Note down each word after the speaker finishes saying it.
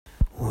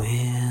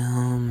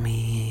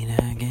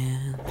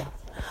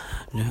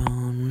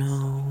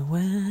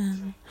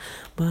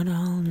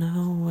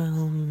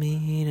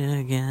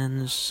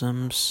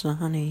some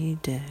sunny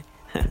day.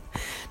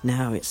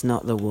 No, it's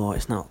not the war.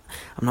 I'm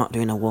not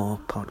doing a war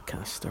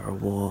podcast or a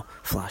war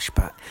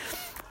flashback.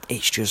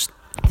 It's just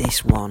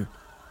this one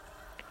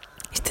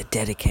is to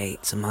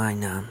dedicate to my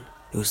nan,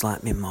 who's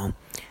like my mum.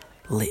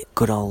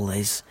 Good old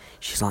Liz.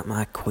 She's like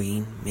my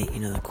queen,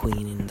 the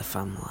queen in the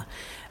family.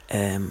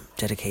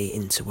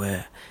 Dedicating to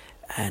her.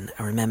 And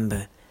I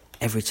remember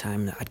every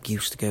time that I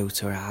used to go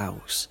to her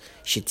house,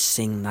 she'd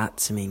sing that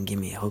to me and give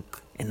me a hug.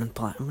 And I'd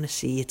be like, I'm going to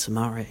see you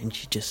tomorrow. And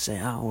she'd just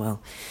say, oh,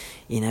 well,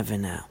 you never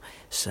know.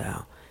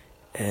 So,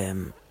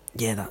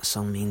 that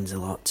song means a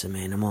lot to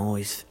me. And I'm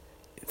always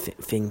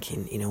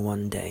thinking,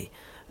 one day,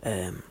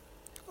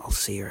 I'll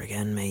see her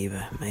again, maybe,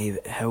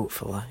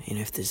 hopefully.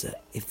 If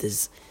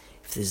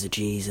there's a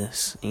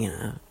Jesus,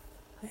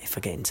 if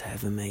I get into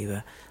heaven,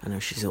 maybe. I know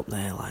she's up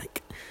there,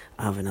 like,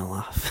 having a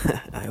laugh.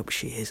 I hope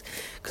she is.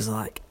 Because,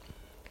 I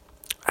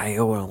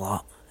owe her a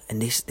lot.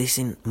 And this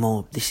ain't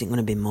going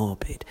to be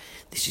morbid.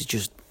 This is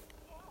just,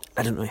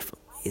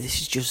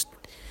 this is just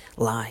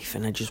life,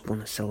 and I just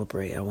want to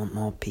celebrate. I want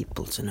more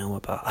people to know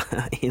about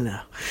her,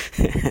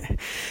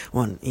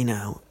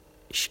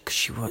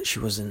 She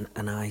was a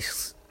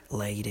nice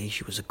lady.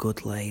 She was a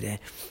good lady.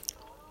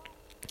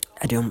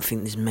 I don't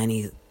think there's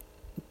many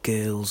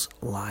girls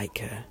like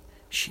her.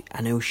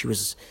 I know she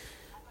was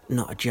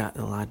not a Jack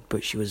the Lad,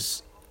 but she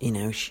was,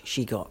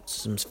 she got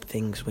some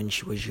things when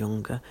she was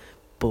younger,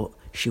 but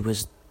she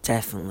was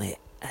definitely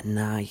a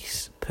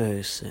nice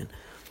person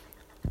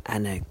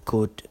and a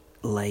good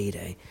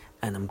lady,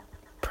 and I'm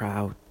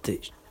proud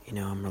that,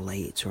 I'm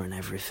related to her and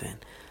everything,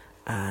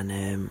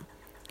 and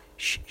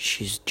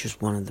she's just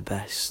one of the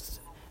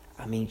best.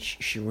 I mean,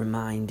 she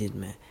reminded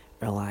me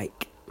of,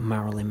 like,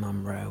 Marilyn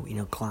Monroe,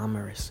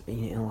 glamorous,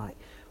 like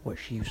what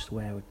she used to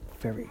wear,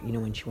 very,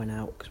 when she went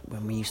out,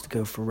 when we used to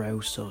go for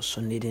roast or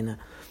Sunday dinner,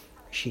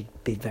 she'd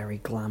be very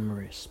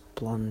glamorous,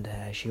 blonde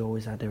hair, she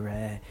always had her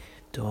hair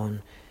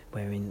done,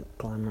 wearing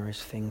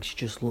glamorous things. She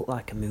just looked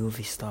like a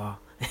movie star,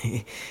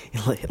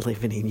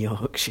 living in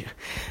Yorkshire.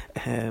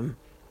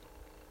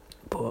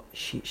 But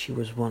she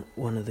was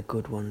one of the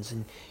good ones,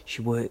 and she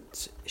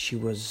was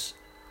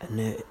a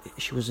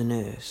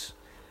nurse.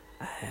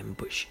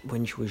 But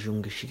when she was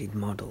younger, she did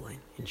modelling,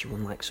 and she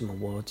won, like, some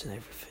awards and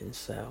everything.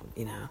 So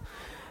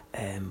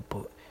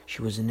but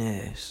she was a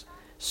nurse,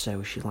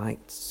 so she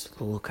liked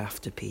to look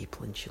after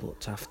people, and she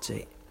looked after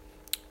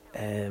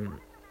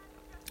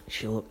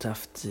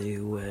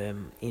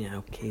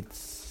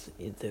kids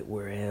that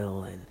were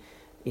ill, and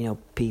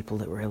people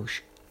that were ill.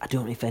 I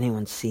don't know if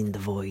anyone's seen The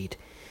Void,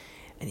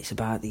 and it's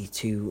about these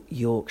two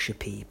Yorkshire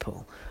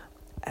people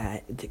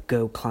that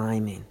go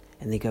climbing,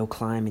 and they go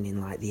climbing in,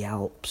 like, the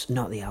Alps,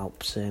 not the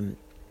Alps,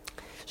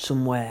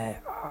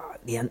 somewhere,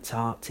 the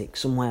Antarctic,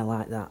 somewhere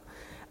like that.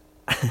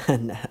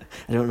 And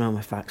I don't know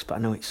my facts, but I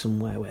know it's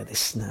somewhere where there's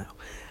snow.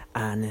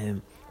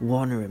 And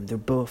one of them, they're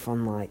both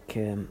on, like,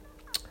 a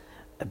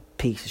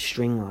piece of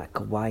string, like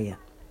a wire,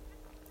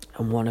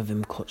 and one of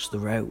them cuts the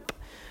rope.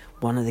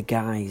 One of the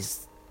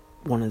guys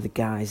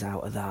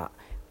out of that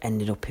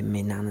ended up in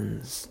my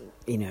nan's,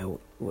 in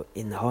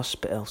the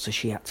hospital, so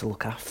she had to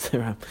look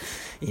after him,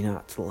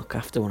 had to look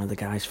after one of the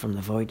guys from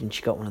The Void, and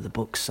she got one of the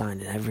books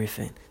signed and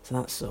everything, so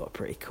that's sort of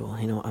pretty cool,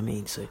 you know what I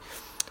mean? So,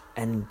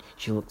 and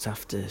she looked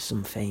after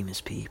some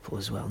famous people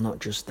as well, not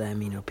just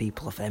them,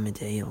 people off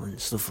Emmerdale and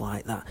stuff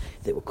like that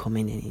were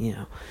coming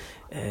in,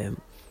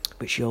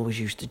 but she always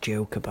used to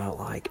joke about,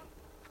 like,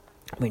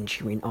 when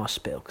she was in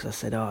hospital, because I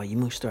said, oh, you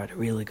must have had a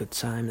really good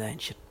time there,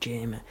 and she said,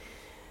 Jamie,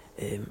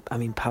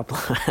 Pablo,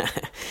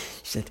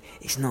 she said,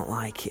 it's not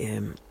like,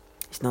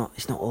 it's not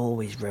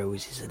always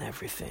roses and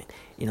everything,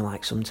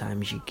 like,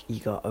 sometimes you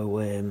got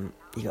to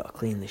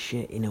clean the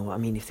shit, you know what I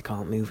mean, if they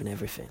can't move and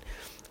everything.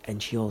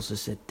 And she also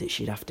said that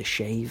she'd have to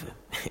shave him,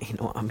 you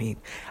know what I mean?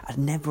 I'd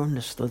never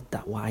understood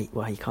that, why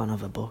you can't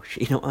have a bush,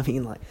 you know what I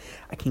mean? Like,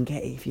 I can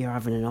get it if you're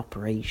having an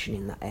operation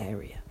in that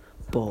area,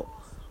 but,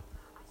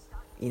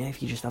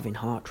 if you're just having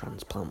heart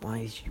transplant,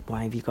 why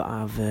have you got to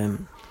have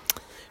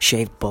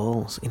shaved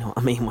balls, you know what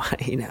I mean? Why,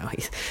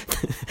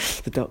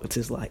 the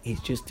doctor's like,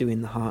 he's just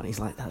doing the heart, he's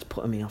like, that's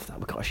putting me off that,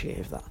 we've got to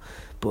shave that.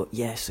 But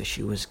yeah, so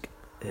she was,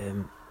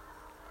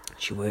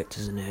 she worked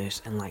as a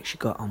nurse, and, like, she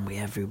got on with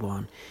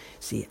everyone.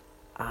 See,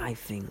 I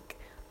think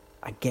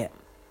I get,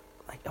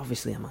 like,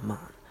 obviously I'm a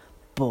man,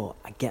 but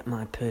I get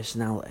my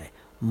personality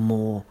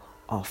more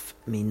off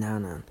me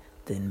nanan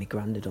than me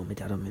granddad or my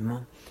dad or my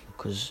mum,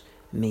 because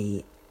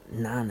me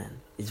nanan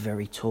is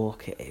very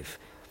talkative.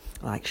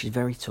 Like, she's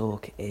very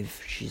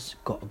talkative, she's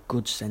got a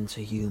good sense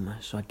of humour,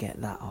 so I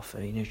get that off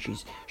her,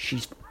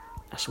 she's,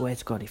 I swear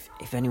to God,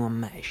 if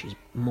anyone met her, she's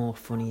more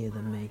funnier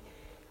than me.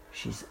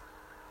 She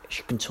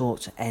can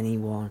talk to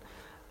anyone,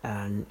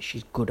 and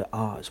she's good at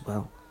art as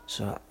well.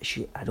 So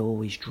I'd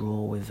always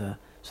draw with her.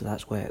 So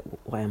that's why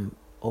I'm,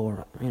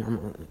 or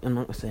I'm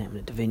not gonna say I'm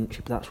a Da Vinci,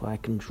 but that's why I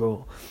can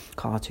draw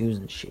cartoons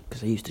and shit,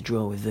 because I used to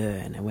draw with her,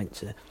 and I went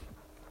to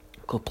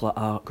couple of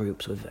art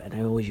groups with her, and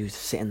I always used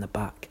to sit in the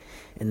back,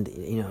 and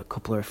a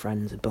couple of her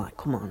friends would be like,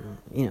 come on,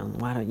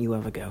 why don't you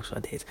ever go? So I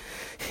did.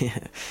 Yeah.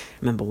 I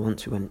remember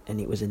once we went, and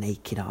it was a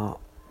naked art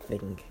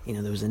thing.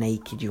 There was a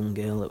naked young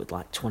girl that was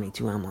like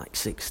 22, I'm like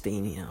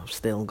 16, I've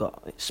still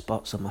got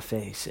spots on my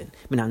face, and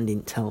my nan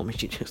didn't tell me,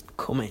 she just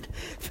come in.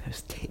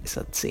 First dates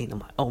I'd seen, I'm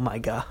like, oh my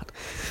God.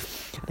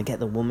 And I get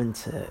the woman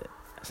I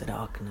said,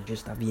 oh, can I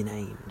just have your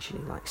name? And she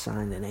like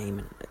signed the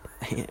name,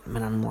 and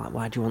I'm like,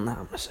 why do you want that?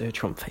 I'm going to search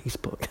her on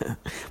Facebook. I'm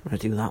going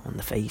to do that on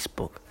the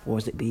Facebook. Or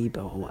was it Bieber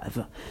or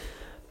whatever?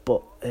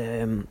 But,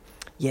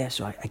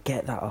 so I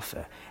get that off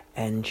her.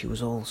 And she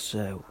was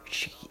also,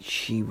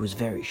 she was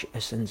very,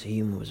 her sense of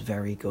humour was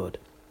very good.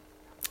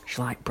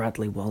 She liked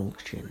Bradley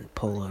Walsh and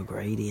Paul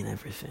O'Grady and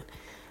everything.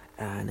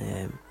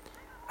 And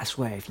I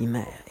swear,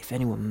 if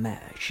anyone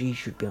met her, she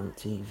should be on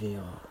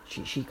TV, or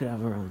she could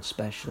have her own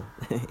special,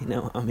 you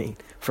know what I mean,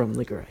 from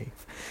the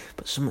grave.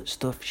 But some of the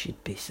stuff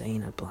she'd be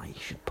saying, I'd be like,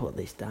 you should put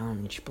this down,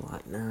 and she'd be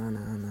like,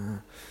 no.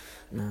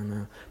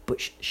 But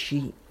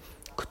she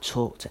could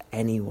talk to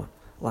anyone,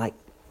 like,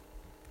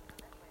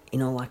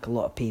 like a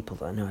lot of people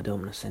that I know, I don't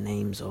want to say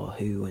names or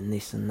who and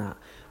this and that,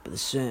 but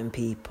there's certain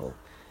people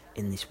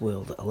in this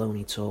world that I'll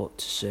only talk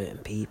to certain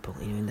people,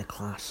 in the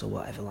class or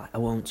whatever. Like, I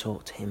won't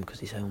talk to him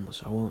because he's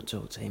homeless, or I won't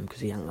talk to him because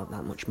he ain't got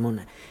that much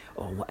money,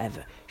 or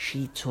whatever.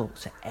 She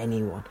talks to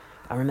anyone.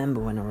 I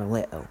remember when I was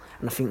little,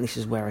 and I think this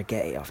is where I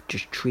get it off,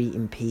 just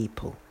treating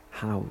people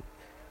how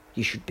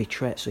you should be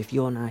treated. So if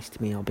you're nice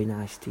to me, I'll be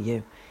nice to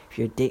you. If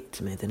you're a dick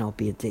to me, then I'll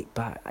be a dick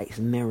back. It's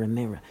mirror,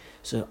 mirror.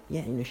 So,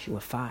 yeah, she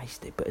was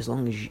feisty, but as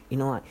long as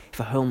like,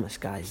 if a homeless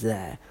guy's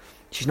there,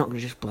 she's not going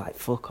to just be like,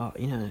 fuck off,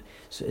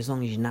 So as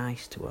long as you're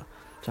nice to her.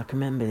 So I can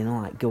remember,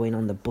 like, going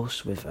on the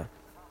bus with her.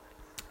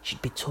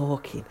 She'd be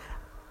talking.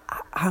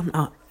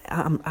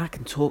 I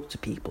can talk to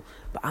people,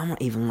 but I'm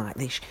not even like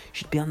this.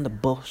 She'd be on the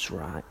bus,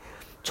 right,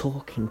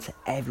 talking to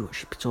everyone.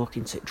 She'd be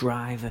talking to the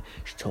driver.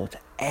 She'd talk to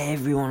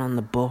everyone on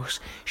the bus.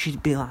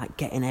 She'd be like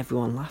getting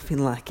everyone laughing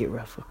like it were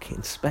a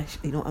fucking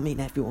special. You know what I mean?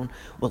 Everyone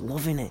were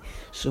loving it.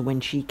 So when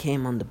she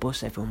came on the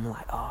bus, everyone were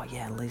like, oh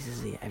yeah, Liz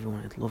is here.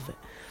 Everyone would love it.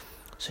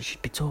 So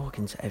she'd be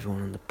talking to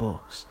everyone on the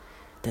bus.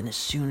 Then as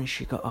soon as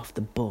she got off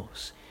the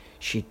bus,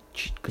 she'd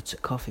go to a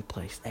coffee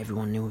place.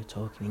 Everyone knew her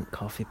talking in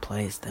coffee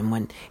place. Then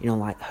when,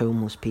 like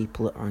when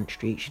people that are on the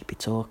street, she'd be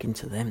talking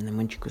to them. And then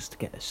when she goes to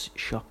get her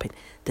shopping,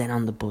 then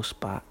on the bus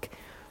back,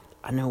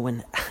 I know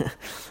when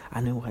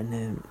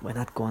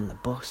I'd go on the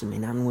bus and my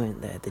nan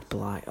weren't there, they'd be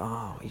like,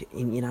 oh,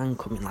 your nan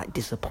coming, like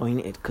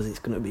disappointed because it's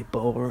going to be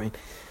boring.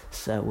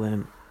 So,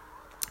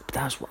 but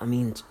that's what I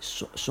mean.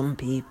 So, some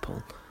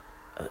people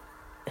are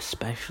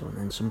special, and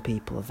then some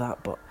people are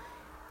that, but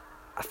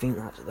I think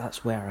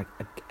that's where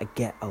I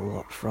get a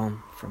lot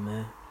from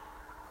her.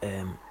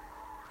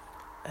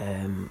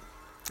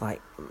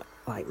 Like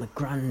my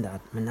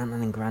granddad, my nan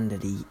and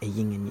granddad are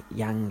yin and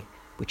yang,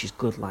 which is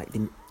good. Like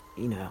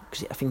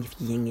because I think if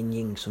you yin and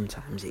yang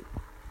sometimes it's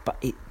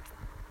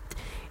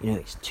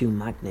two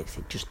magnets,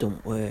 it just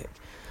don't work.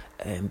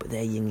 But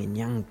they're yin and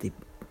yang.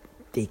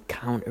 They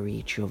counter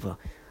each other.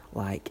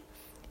 Like,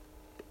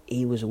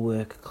 he was a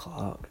worker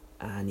clerk,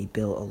 and he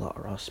built a lot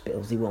of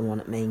hospitals. He wasn't one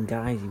of the main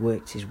guys. He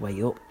worked his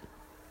way up,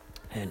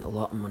 and a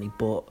lot of money,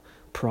 bought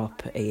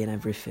property and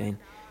everything.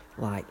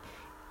 Like,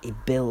 he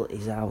built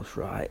his house,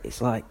 right?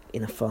 It's like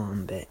in a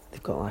farm bit.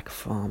 They've got like a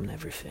farm and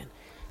everything.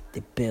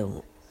 They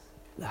built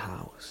the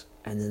house,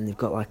 and then they've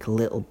got like a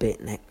little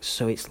bit next.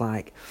 So it's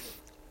like,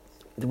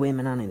 the way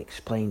my nan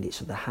explained it,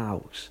 so the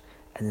house,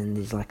 and then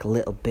there's like a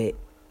little bit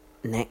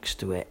next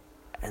to it,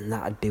 and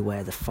that'd be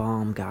where the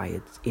farm guy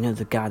had,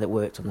 the guy that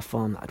worked on the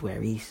farm, that'd where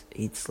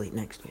he'd sleep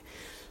next to it.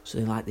 So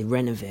they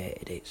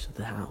renovated it, so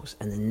the house,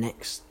 and then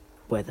next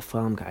where the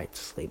farm guy had to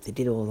sleep, they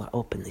did all that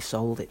up and they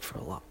sold it for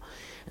a lot,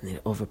 and then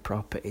other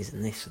properties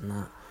and this and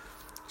that.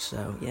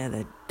 So yeah,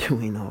 they're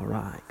doing all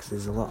right, because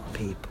there's a lot of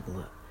people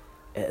that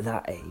at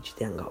that age,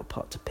 they haven't got a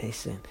pot to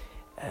piss in,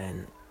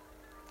 and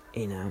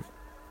and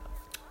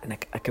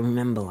I can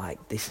remember,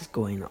 like, this is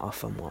going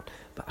off on one,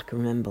 but I can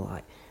remember,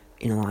 like,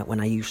 like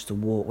when I used to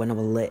walk, when I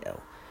was little,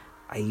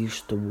 I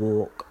used to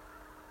walk,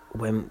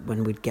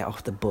 when we'd get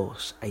off the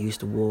bus, I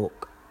used to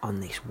walk on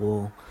this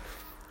wall,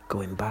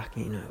 going back,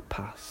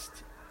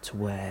 past to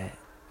where,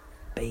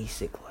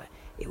 basically,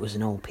 it was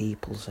an old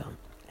people's home,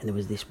 and there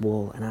was this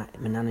wall, and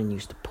my nana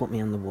used to put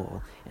me on the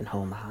wall and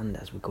hold my hand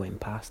as we're going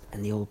past,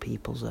 and the old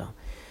people's home,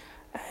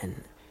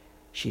 and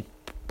she'd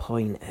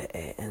point at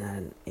it, and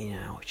then,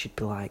 she'd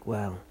be like,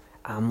 well,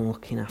 I'm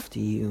looking after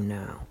you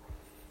now,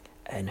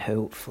 and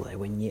hopefully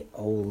when you're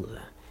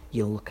older,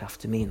 you'll look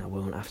after me, and I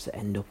won't have to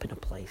end up in a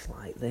place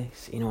like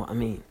this. You know what I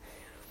mean?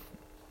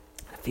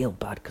 I feel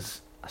bad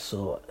because I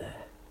sort of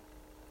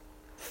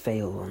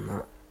fail on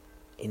that.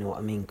 You know what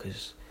I mean?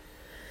 Because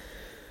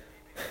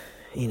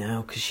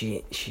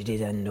she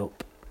did end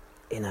up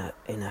in a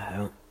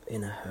home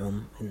in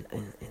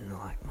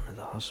like one of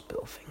the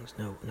hospital things.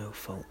 No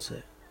fault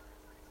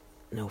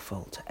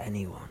to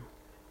anyone.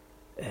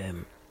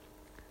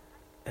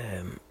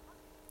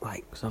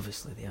 Like, because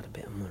obviously they had a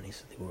bit of money,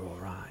 so they were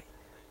alright.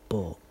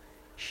 But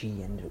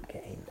she ended up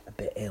getting a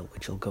bit ill,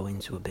 which I'll go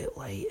into a bit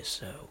later.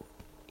 So,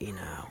 you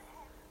know,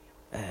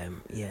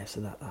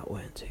 so that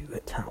weren't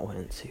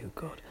too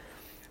good.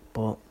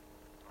 But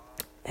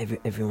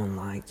everyone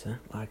liked her.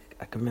 Like,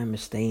 I can remember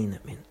staying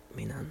at my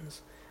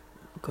nan's,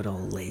 good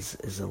old Liz,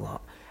 is a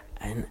lot,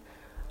 and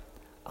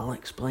I'll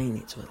explain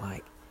it to her.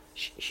 Like,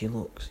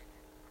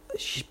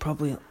 she's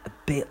probably a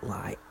bit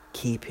like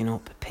Keeping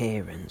Up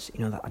Appearance. You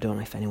know, that, I don't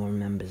know if anyone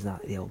remembers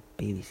that, the old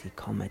BBC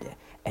comedy,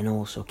 and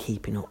also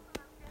Keeping Up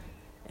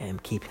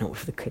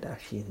with the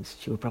Kardashians.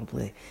 She was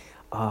probably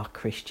our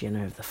Kris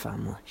Jenner of the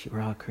family. She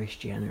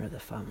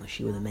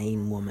was the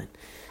main woman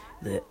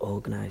that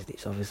organised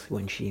it. So obviously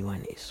when she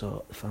went, it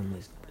sort the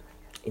families,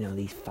 you know,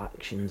 these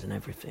factions and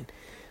everything.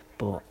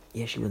 But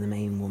yeah, she was the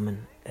main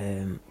woman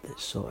that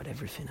sorted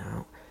everything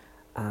out.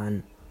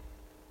 And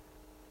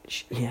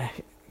she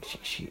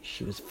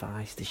was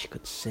feisty. She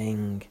could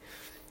sing.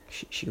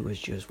 She was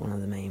just one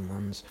of the main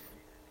ones.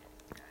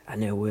 I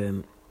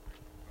know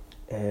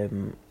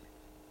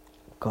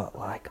got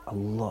like a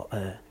lot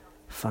of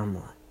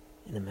family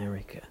in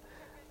America,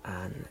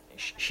 and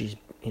she's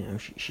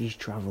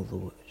travelled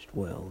the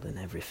world and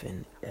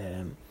everything,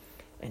 and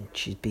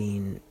she's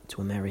been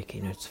to America,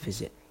 you know, to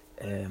visit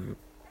her,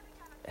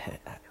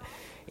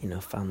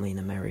 family in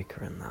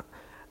America and that,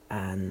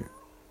 and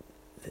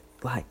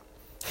like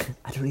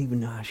I don't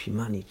even know how she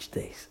managed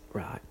this,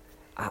 right?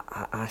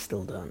 I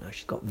still don't know.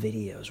 She's got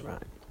videos,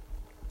 right?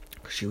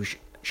 She was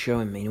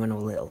showing me when I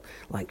was little,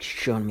 like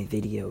showing me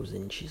videos,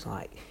 and she's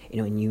like,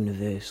 in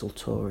Universal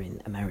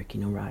touring America,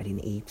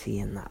 riding E.T.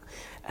 and that,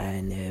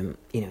 and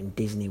in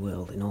Disney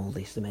World and all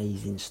this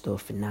amazing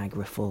stuff in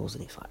Niagara Falls,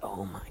 and it's like,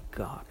 oh my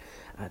god,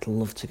 I'd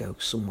love to go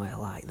somewhere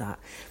like that.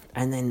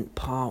 And then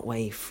part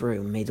way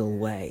through, middle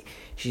way,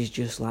 she's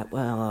just like,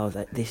 well,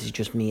 this is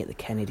just me at the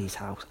Kennedy's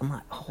house. I'm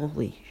like,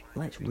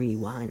 let's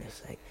rewind a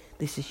sec.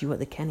 This is you at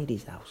the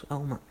Kennedy's house.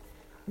 Oh my,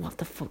 what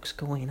the fuck's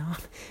going on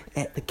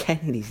at the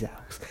Kennedy's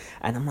house?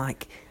 And I'm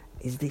like,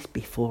 is this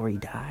before he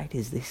died?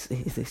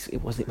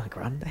 Was it my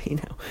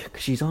granddad,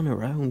 Because she's on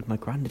her own, my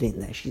granddad ain't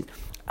there.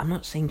 I'm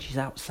not saying she's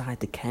outside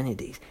the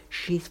Kennedys.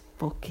 She's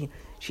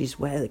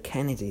where the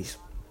Kennedys'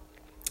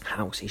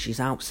 house is. She's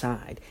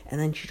outside, and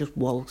then she just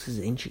waltzes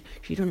in. She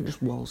doesn't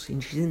just waltz in,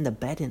 she's in the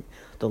bed in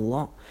the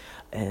lot.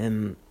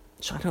 So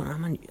I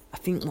don't know, I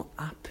think what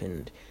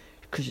happened,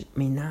 because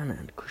my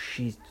nana, because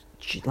she's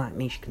like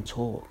me, she can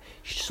talk.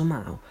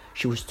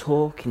 She was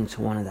talking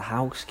to one of the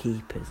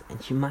housekeepers,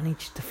 and she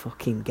managed to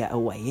fucking get her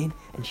way in,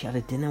 and she had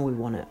a dinner with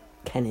one of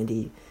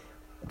Kennedy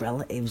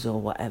relatives or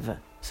whatever.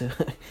 So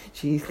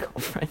she's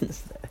got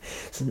friends there.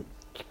 So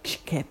she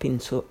kept in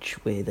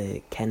touch with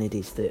the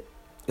Kennedys, that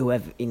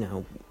whoever, I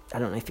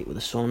don't know if it was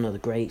the son or the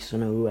great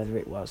son or whoever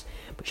it was,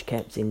 but she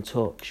kept in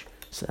touch.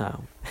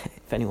 So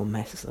if anyone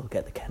messes, they'll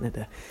get the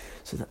Canada.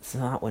 So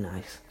that was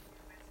nice.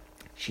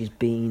 She's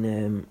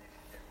been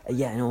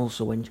and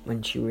also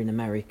when she were in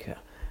America,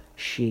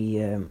 she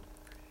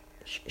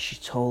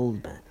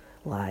told me,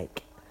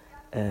 like,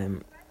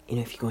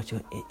 if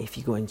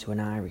you go into an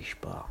Irish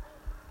bar,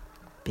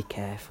 be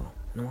careful.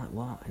 And I'm like,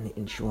 what?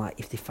 And she was like,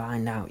 if they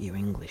find out you're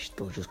English,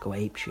 they'll just go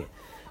apeshit.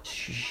 So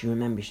she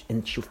remembers,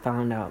 and she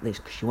found out this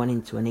because she went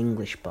into an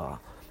English bar.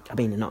 I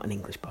mean, not an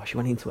English bar. She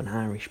went into an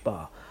Irish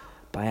bar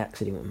by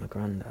accident with my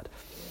granddad,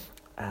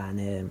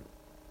 and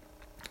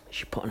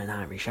she put on an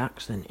Irish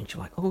accent, and she's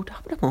like, oh,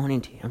 top of the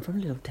morning to you. I'm from a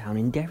little town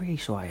in Derry,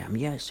 so I am.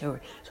 Yeah,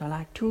 sorry. So I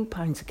like 2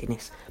 pints of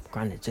Guinness. My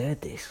granddad's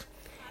heard this,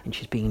 and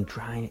she's been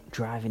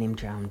driving him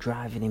down,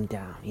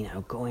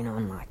 going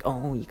on like,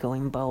 oh, you're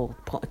going bold,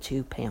 put a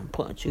 2p on.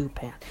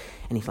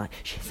 And he's like,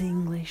 she's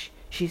English,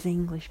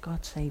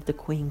 God save the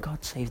Queen,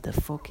 God save the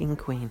fucking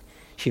Queen.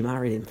 She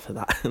married him for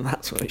that, and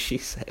that's what she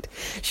said.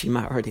 She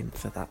married him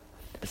for that.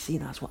 But see,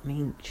 that's what I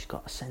mean. She's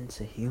got a sense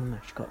of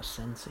humour.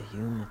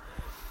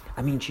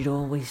 I mean, she'd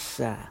always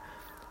say,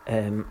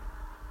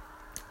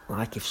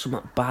 like, if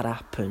something bad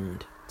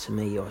happened to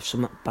me or if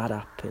something bad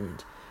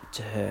happened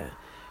to her,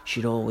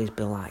 she'd always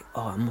be like,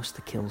 oh, I must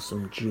have killed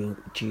some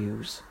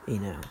Jews,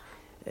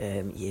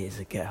 years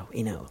ago,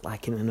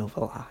 like in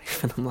another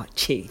life. And I'm like,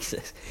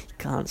 Jesus, you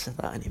can't say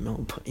that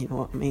anymore, but you know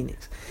what I mean?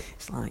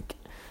 It's like,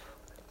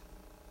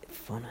 it's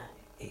funny,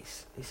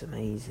 it's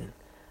amazing.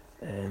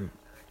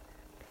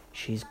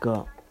 She's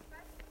got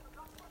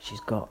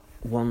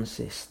one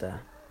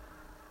sister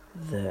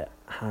that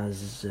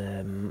has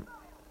a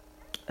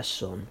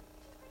son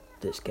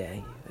that's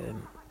gay.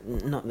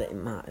 Not that it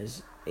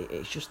matters.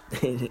 It's just I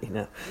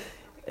didn't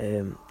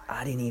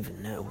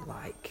even know.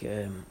 Like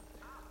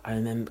I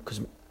remember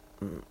because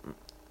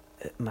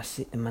my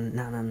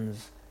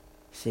nan's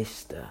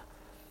sister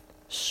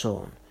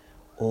son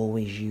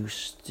always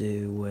used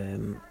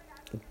to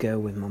go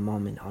with my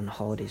mum on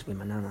holidays with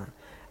my nana,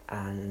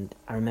 and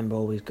I remember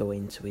always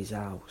going to his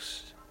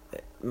house,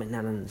 my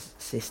nan's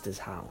sister's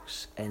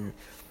house, and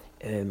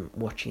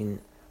watching.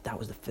 That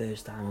was the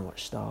first time I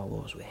watched Star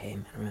Wars with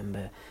him. I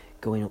remember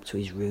going up to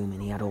his room, and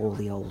he had all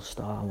the old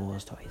Star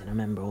Wars toys, and I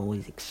remember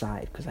always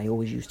excited because I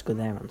always used to go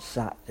there on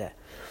Saturday,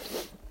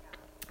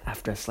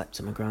 after I slept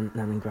at my nan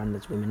and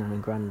granddad's with my nan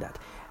and granddad,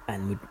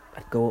 and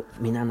I'd go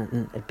up, my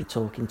nan would be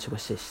talking to her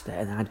sister,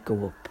 and I'd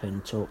go up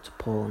and talk to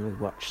Paul, and we'd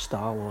watch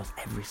Star Wars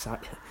every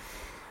Saturday.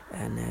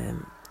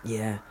 And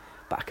yeah,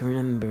 but I can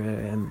remember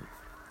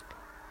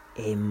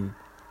him,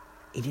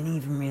 he didn't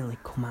even really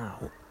come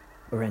out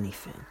or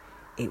anything.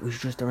 It was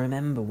just, I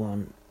remember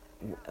one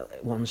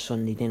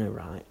Sunday dinner,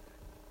 right,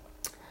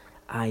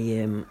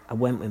 I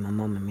went with my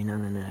mum and my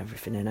nan and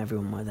everything, and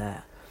everyone were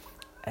there.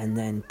 And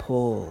then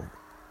Paul,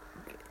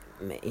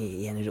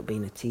 he ended up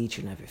being a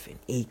teacher and everything.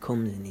 He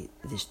comes and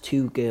there's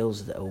two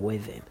girls that are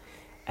with him,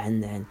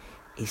 and then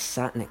he's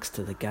sat next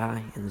to the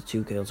guy, and the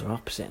two girls are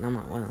opposite. And I'm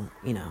like, well,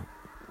 you know,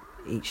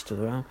 each to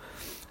their own.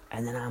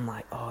 And then I'm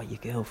like, oh, your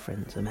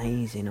girlfriend's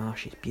amazing. Oh,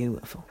 she's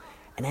beautiful.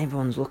 And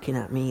everyone's looking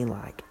at me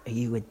like, are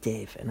you a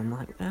div? And I'm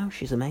like, oh,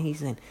 she's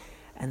amazing.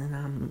 And then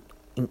I'm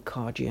in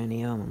car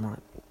journey home. I'm like,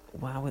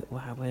 why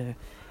were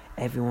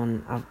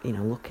everyone, you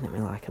know, looking at me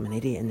like I'm an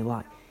idiot? And they're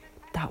like,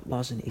 that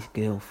wasn't his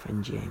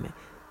girlfriend, Jamie.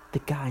 The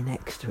guy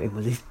next to him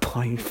was his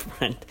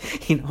boyfriend.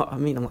 You know what I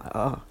mean? I'm like,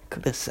 oh,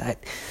 could have said.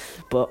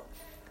 But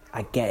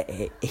I get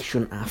it. It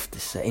shouldn't have to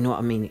say. You know what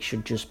I mean? It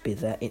should just be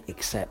there,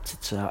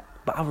 accepted. So,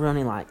 but I was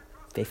only like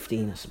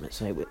 15 or something.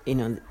 So, you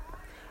know,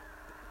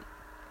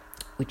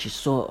 which is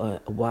sort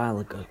of a while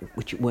ago,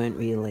 which it weren't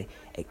really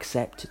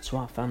accepted. So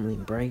our family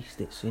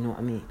embraced it. So you know what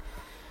I mean?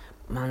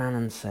 My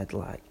nan said,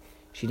 like,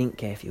 she didn't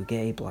care if you were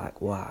gay,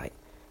 black, white,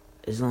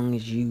 as long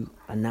as you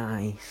are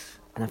nice.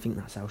 And I think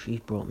that's how she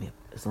brought me up.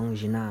 As long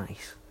as you're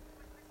nice,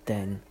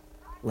 then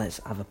let's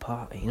have a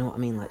party. You know what I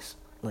mean? Let's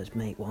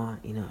make wine.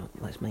 You know,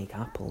 let's make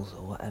apples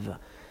or whatever.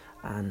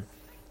 And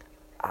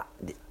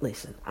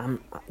listen,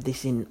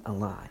 this isn't a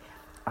lie.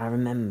 I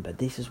remember,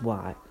 this is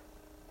why.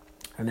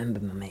 I remember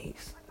my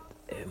mates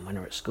when I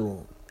was at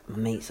school. My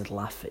mates would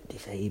laugh at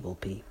disabled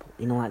people.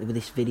 You know, like with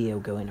this video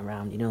going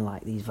around. You know,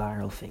 like these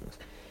viral things,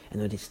 and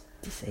there was this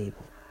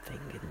disabled thing,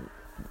 and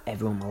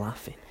everyone were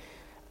laughing.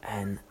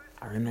 And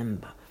I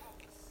remember,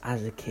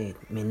 as a kid,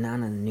 my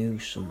nana knew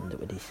someone that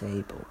were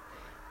disabled,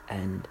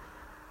 and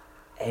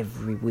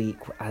every week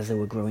as they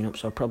were growing up,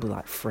 so probably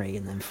like 3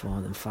 and then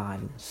 4 then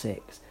 5 and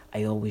 6,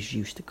 I always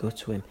used to go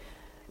to him,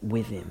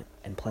 with him,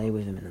 and play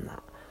with him and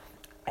that.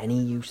 And he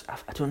used,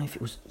 I don't know if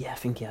it was, I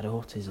think he had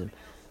autism,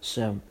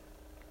 so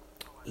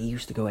he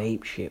used to go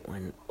apeshit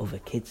when other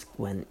kids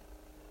went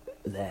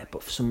there,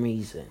 but for some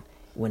reason,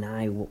 when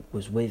I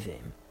was with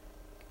him,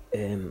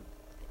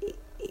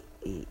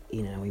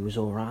 you know, he was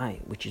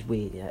alright, which is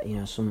weird. Yeah? You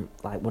know,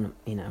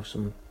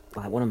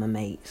 one of my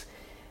mates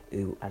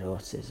who had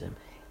autism,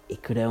 he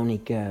could only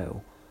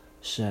go,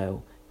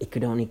 so he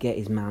could only get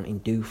his Mountain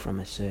Dew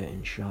from a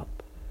certain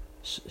shop,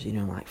 so, you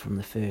know, like from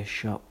the first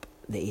shop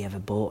that he ever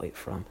bought it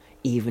from,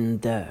 even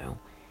though,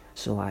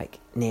 so like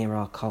near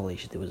our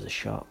college there was a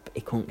shop,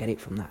 he couldn't get it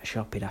from that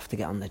shop, he'd have to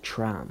get on the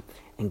tram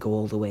and go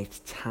all the way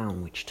to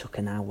town, which took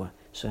an hour,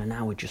 so an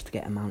hour just to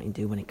get a Mountain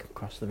Dew when he could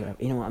cross the road,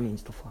 you know what I mean,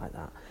 stuff like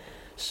that.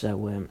 So,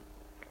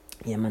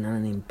 my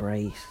nan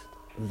embraced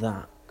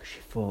that, because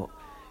she thought,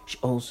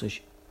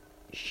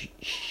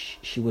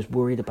 she was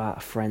worried about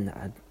a friend that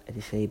had a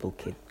disabled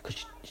kid,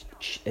 because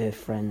her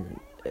friend,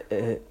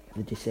 the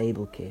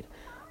disabled kid,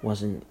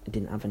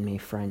 didn't have any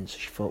friends, so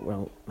she thought,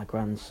 well, my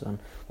grandson,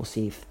 we'll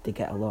see if they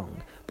get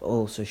along. But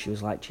also, she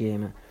was like,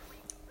 Jamie,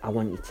 I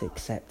want you to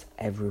accept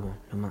everyone,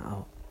 no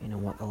matter, you know,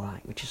 what they're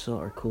like, which is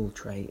sort of a cool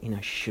trait. You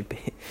know, she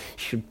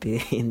should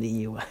be in the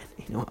UN,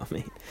 you know what I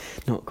mean?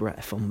 Not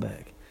Greta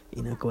Thunberg,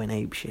 you know, going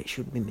apeshit.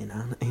 Should be my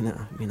nan, you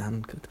know, my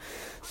nan could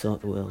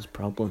sort the world's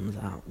problems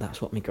out. That's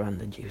what my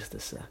granddad used to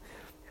say.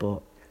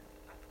 But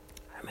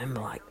I remember,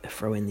 like,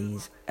 throwing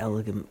these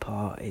elegant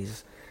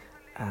parties,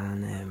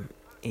 and,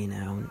 you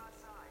know,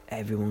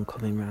 everyone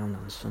coming round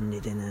on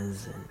Sunday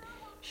dinners, and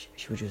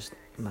she was just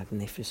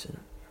magnificent,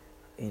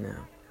 you know,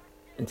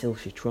 until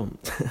she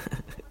trumped.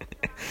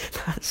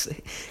 That's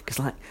it. Because,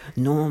 like,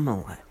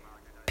 normally,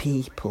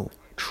 people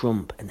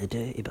trump and they're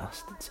dirty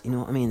bastards. You know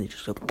what I mean? They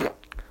just go,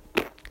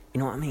 you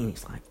know what I mean?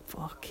 It's like,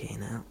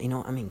 fucking hell. You know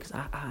what I mean? Because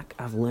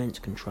I've learned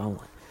to control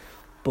it.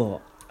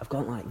 But I've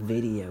got, like,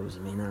 videos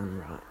of my nan,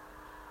 right?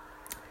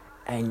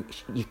 And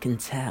you can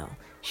tell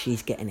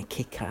she's getting a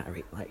kick out of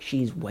it. Like,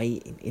 she's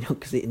waiting, you know,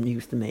 because it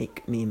used to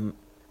make me and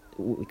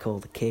what we call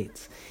the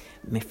kids.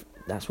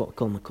 That's what I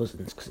call my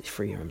cousins, because it's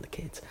 3 of them, the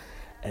kids.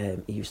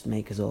 It used to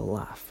make us all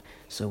laugh.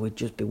 So we'd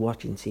just be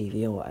watching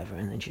TV or whatever,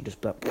 and then she'd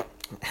just be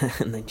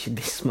and then she'd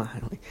be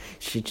smiling.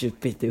 She'd just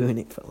be doing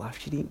it for laugh.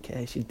 She didn't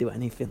care. She'd do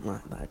anything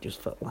like that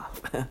just for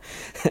laugh.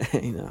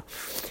 You know.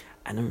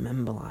 And I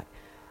remember, like,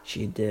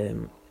 she'd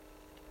have,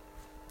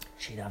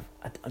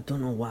 I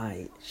don't know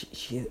why,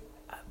 she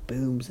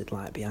boobs would,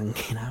 like, be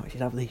hanging out.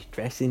 She'd have this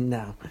dressing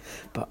down,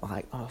 but,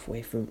 like,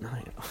 halfway through the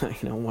night,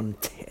 you know, one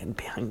tit and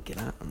be hanging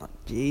out. I'm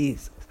like,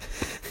 Jesus.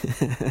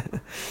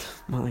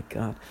 My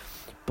God.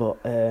 But,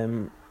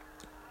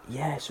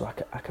 yeah, so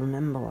I can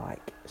remember,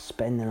 like,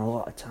 spending a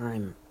lot of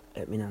time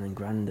at my nan and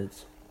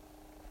granddad's.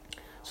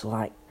 So,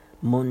 like,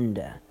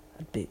 Monday,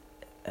 I'd be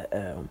at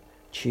home.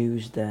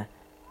 Tuesday,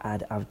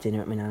 I'd have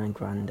dinner at my nan and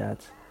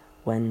granddad's.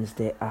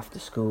 Wednesday after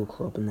school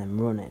club and then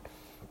running.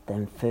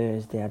 Then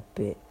Thursday I'd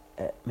be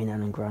at my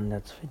nan and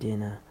granddad's for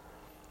dinner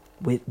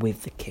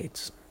with the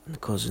kids and the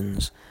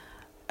cousins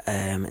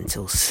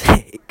until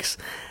 6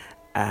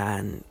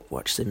 and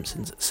watch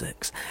Simpsons at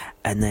 6.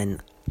 And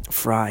then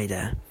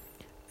Friday,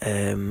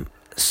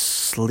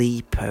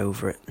 sleep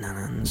over at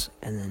Nan's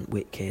and then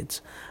with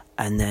kids,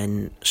 and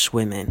then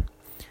swimming.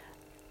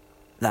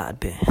 That'd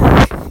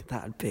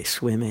be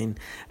swimming,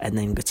 and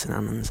then go to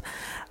Nan's,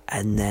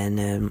 and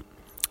then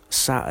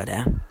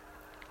Saturday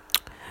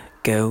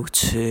go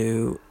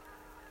to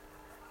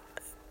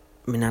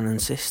my nan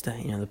and sister,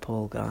 the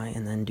Paul guy,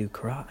 and then do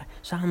karate.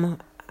 So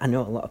I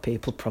know a lot of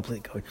people probably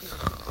going,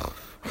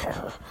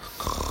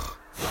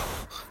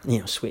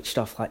 switched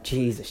off like,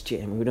 Jesus,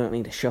 Jim, we don't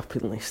need a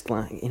shopping list,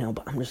 but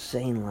I'm just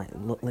saying,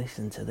 look,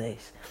 listen to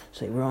this.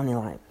 So we're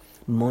only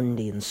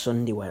Monday and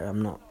Sunday where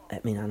I'm not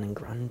at my nan and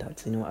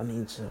granddad's, you know what I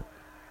mean? So,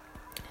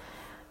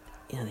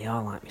 they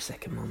are like my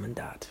second mum and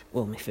dad.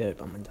 Well, my third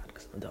mum and dad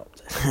because I'm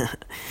adopted.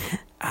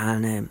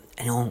 and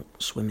all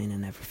swimming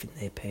and everything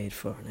they paid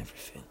for and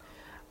everything.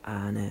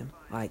 And,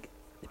 they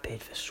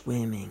paid for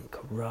swimming,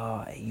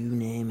 karate, you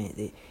name it.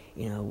 They,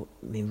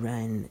 me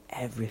rent,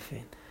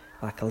 everything.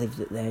 I lived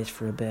at theirs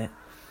for a bit.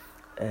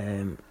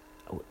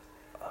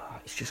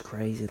 It's just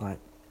crazy. My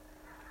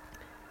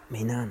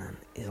nana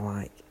is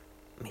my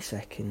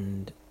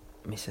second,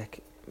 my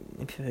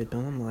third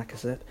mum, like I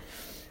said.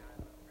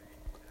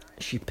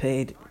 She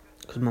paid,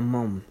 because my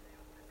mum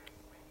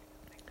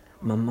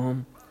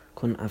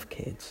couldn't have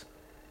kids,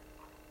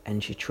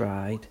 and she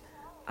tried,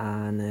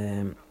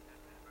 and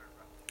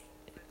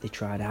they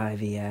tried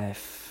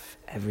IVF,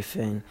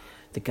 everything.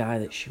 The guy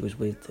that she was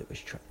with that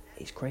was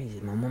it's crazy.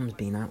 My mum's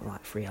been out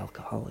with 3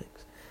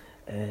 alcoholics.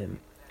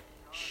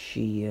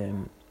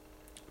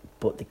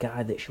 But the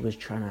guy that she was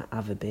trying to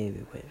have a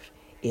baby with,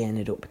 he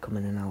ended up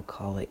becoming an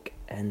alcoholic,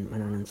 and my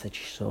nan said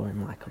she saw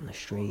him on the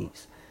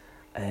streets.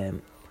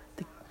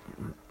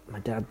 My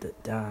dad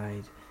that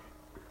died,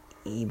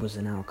 he was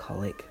an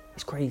alcoholic.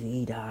 It's crazy,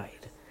 he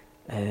died.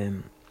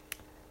 They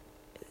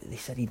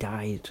said he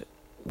died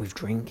with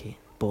drinking,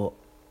 but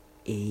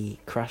he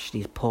crashed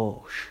his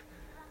Porsche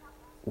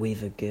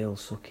with a girl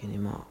sucking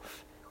him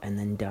off, and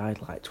then died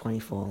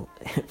 24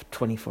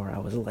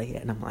 hours later.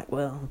 And I'm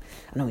well,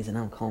 I know he's an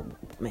alcoholic,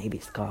 but maybe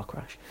it's the car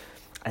crash.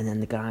 And then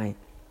the guy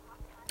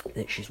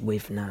that she's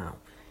with now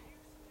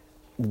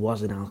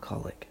was an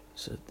alcoholic,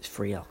 so there's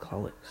 3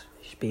 alcoholics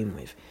she's been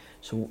with.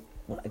 So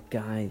what a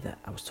guy that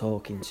I was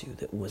talking to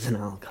that was an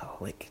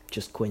alcoholic,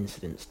 just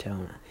coincidence,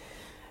 Tony,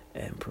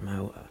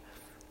 promoter,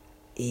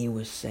 he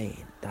was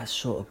saying that's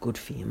sort of good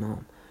for your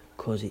mum,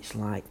 because it's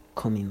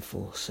coming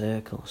full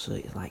circle. So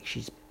it's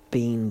she's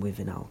been with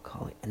an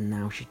alcoholic and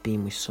now she's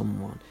been with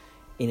someone,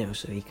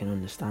 so he can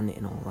understand it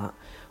and all that.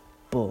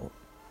 But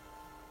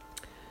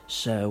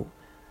so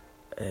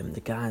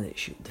the guy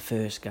the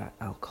first guy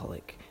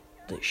alcoholic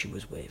that she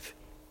was with,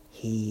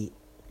 he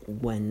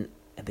went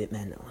a bit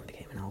mental and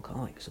became an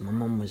alcoholic. So my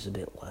mum was a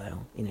bit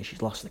low,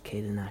 she's lost the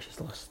kid and now she's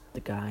lost the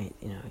guy,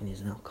 and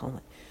he's an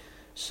alcoholic.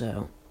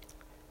 So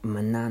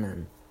my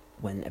nana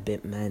went a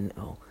bit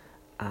mental,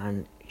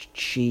 and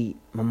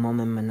my mum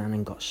and my nana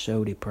got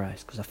so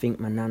depressed, because I think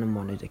my nana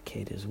wanted a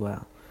kid as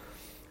well,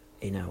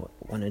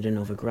 wanted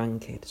another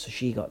grandkid, so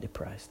she got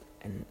depressed.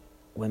 And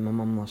when my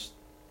mum lost,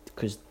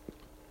 because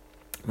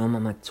my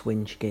mum had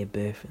twins, she gave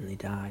birth and they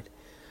died,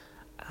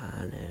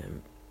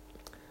 and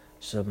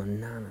so my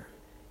nana,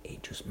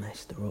 it just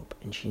messed her up,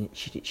 and she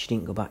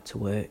didn't go back to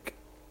work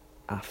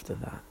after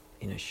that.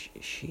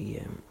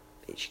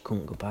 She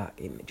couldn't go back.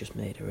 It just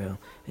made her ill,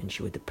 and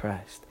she was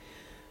depressed.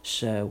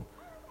 So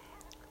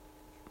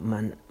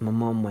my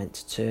mum went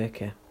to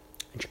Turkey,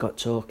 and she got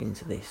talking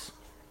to this.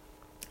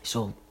 It's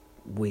all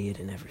weird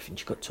and everything.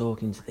 She got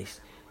talking to this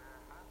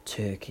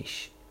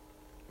Turkish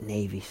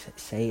Navy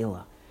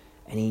sailor,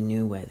 and he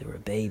knew where there were a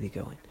baby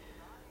going.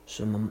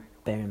 So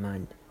bear in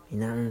mind, my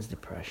nana's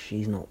depressed.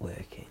 She's not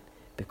working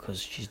because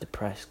she's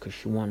depressed because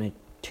she wanted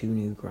 2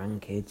 new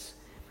grandkids,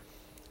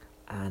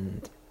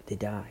 and they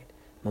died.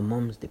 My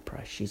mum's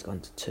depressed. She's gone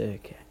to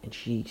Turkey, and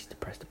she's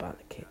depressed about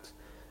the kids.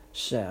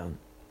 So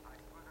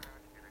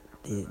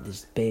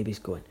there's babies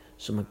going.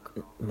 So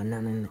my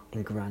nana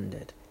and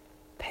granddad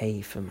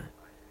pay for me.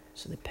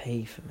 So they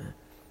pay for me,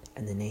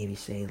 and the Navy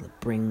sailor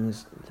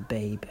brings the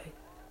baby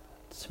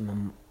to my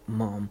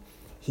mum.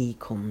 He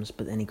comes,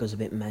 but then he goes a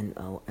bit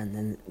mental, and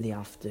then they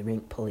have to ring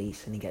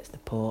police, and he gets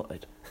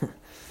deported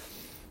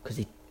because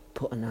he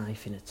put a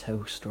knife in a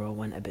toaster or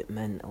went a bit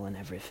mental and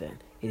everything.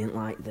 He didn't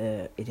like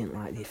the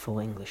full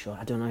English, or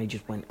I don't know. He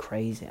just went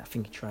crazy. I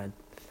think he tried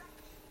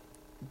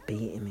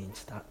beating me and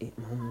stabbing.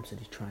 Mum said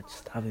he tried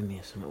stabbing me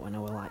or something when I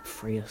was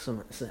 3 or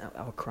something. So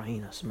I was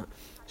crying or something.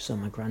 So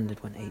my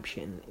granddad went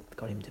apeshit and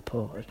got him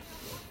deported.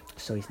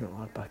 So he's not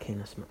allowed back in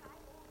or something.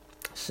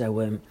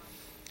 So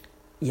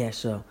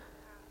so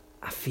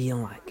I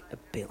feel a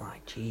bit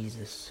like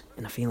Jesus,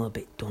 and I feel a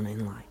bit done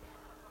in.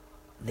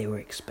 They were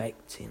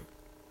expecting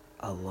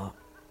a lot,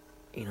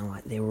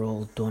 they were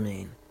all done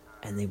in,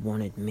 and they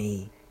wanted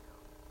me.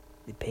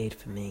 They paid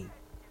for me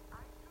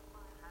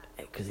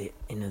because they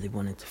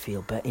wanted to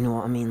feel better. You know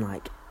what I mean?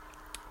 Like,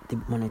 they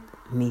wanted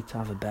me to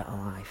have a better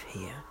life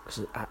here.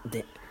 Because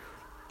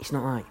it's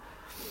not like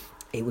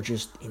it was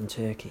just in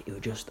Turkey. It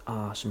was just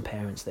some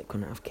parents that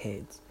couldn't have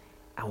kids.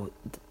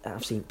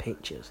 I've seen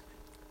pictures.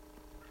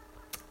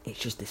 It's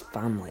just this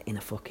family in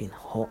a fucking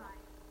hut.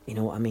 You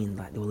know what I mean?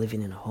 Like, they were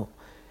living in a hut,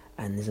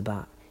 and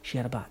she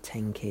had about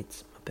 10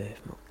 kids, my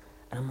birth mum.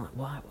 And I'm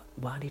like,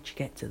 why did she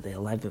get to the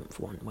 11th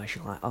one where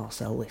she's like, I'll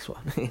sell this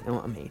one? You know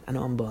what I mean? I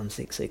know I'm born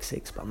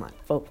 666, but I'm like,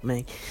 fuck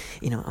me.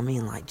 You know what I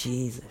mean? Like,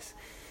 Jesus.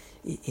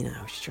 You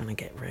know, she's trying to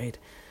get rid.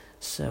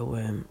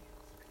 So,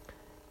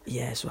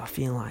 so I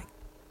feel like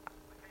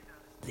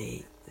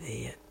they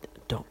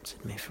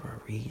adopted me for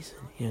a reason,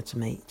 you know, to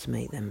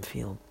make them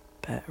feel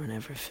better and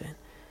everything.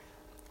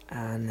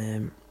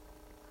 And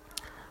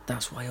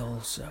that's why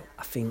also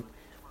I think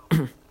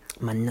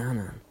my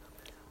nana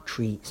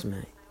treats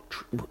me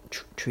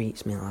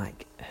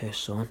like her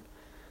son,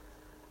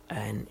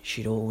 and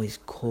she'd always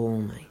call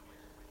me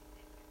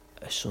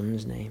her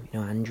son's name. You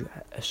know, Andrew.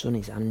 Her son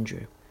is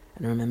Andrew,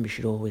 and I remember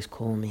she'd always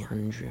call me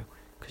Andrew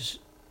because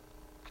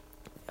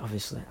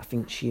obviously I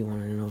think she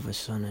wanted another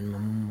son, and my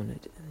mum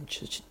wanted.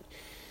 And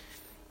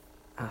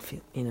I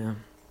feel, you know,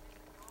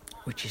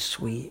 which is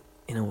sweet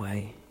in a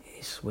way.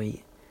 It's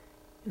sweet,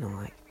 you know,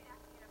 like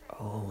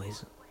I'll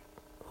always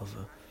love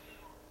her.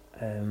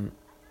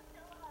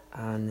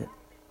 And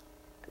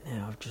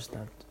yeah, I've just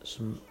had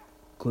some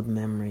good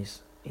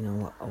memories, you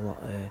know, a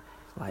lot of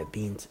like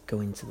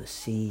going to the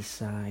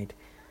seaside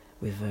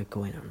with her,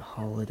 going on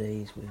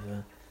holidays with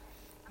her,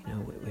 you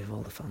know, with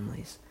all the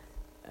families,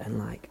 and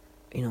like,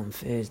 you know, on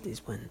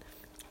Thursdays when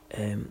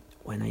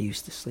I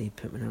used to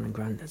sleep at my nan and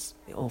granddad's,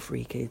 all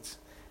 3 kids,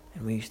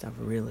 and we used to have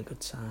a really good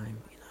time,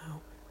 you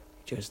know,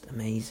 just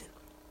amazing.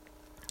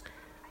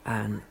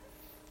 And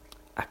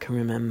I can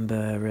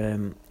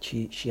remember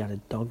she had a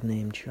dog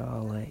named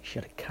Charlie, she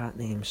had a cat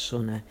named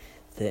Sunny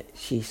that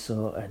she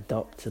sort of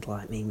adopted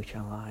like me, which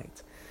I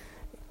liked.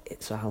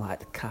 So I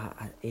liked the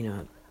cat, you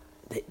know,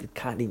 the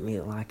cat didn't really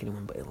like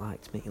anyone, but it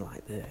liked me,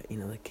 like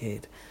the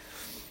kid.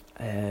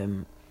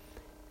 And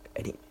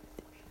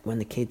when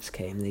the kids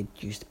came, they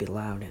used to be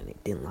loud and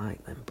it didn't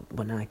like them, but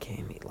when I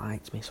came, it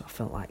liked me, so I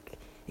felt like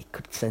it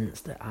could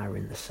sense that I were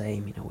in the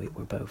same, you know, we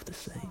were both the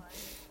same.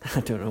 I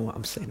don't know what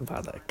I'm saying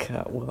about that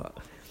cat, what?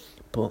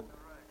 But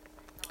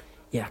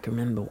yeah, I can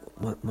remember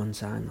one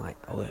time, like,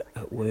 I was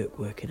at work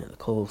working at the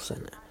call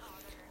centre,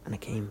 and I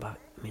came back,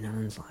 my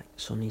nan's like,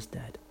 Sonny's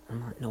dead.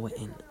 I'm like, no, it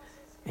ain't.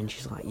 And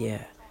she's like,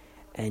 yeah.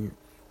 And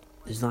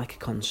there's like a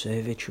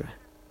conservatory,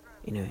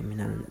 you know, in my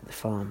nan, the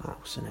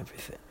farmhouse and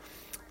everything.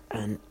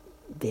 And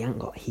they ain't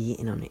got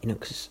heating on it, you know,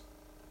 because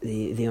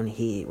they only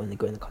heat it when they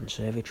go in the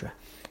conservatory.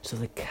 So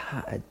the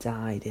cat had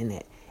died in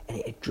it, and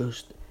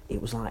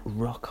it was like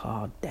rock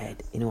hard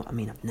dead, you know what I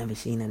mean? I've never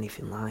seen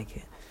anything like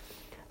it.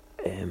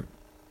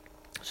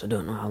 So I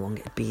don't know how long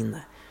it had been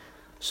there.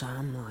 So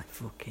I'm like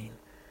fucking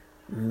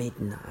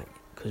midnight,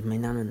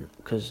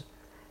 because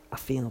I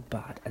feel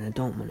bad, and I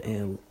don't want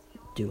her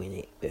doing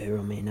it, her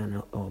or my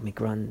nana or my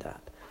granddad,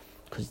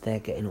 because they're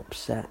getting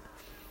upset.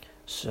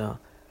 So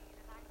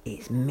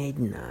it's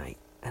midnight,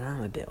 and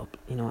I'm a bit up,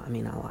 you know what I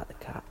mean? I like the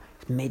cat.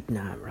 It's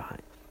midnight,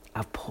 right?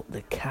 I've put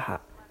the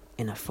cat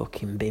in a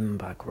fucking bin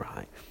bag,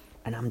 right?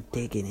 And I'm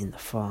digging in the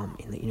farm,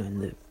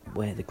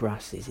 where the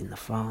grass is in the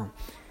farm,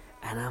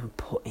 and I'm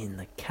putting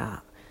the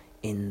cat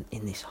in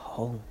this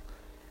hole.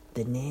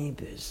 The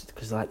neighbours,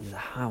 because like there's a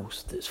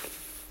house that's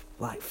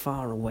like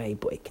far away,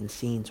 but it can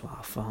see into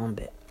our farm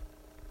bit.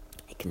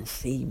 It can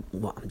see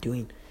what I'm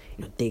doing,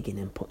 you know, digging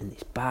and putting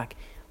this bag.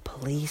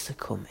 Police are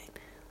coming.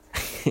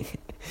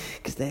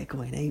 Because they're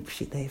going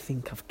apeshit, they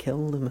think I've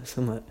killed them or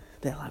something.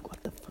 They're like,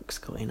 what the fuck's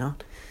going on?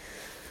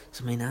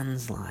 So my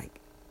nan's like,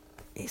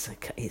 it's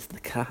the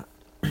cat.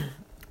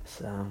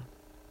 So,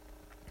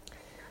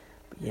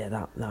 but yeah,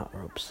 that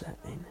were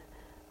upsetting.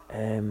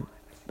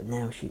 But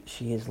now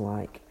she is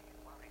like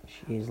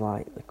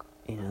the,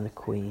 you know, the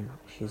queen.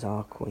 She's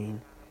our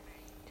queen,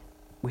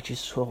 which is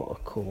sort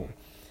of cool.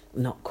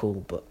 Not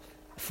cool, but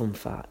fun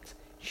fact.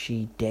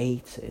 She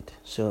dated.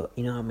 So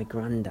you know how my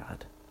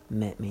granddad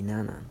met me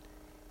nana.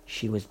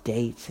 She was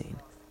dating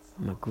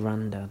my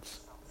granddad's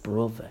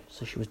brother.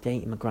 So she was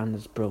dating my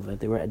granddad's brother.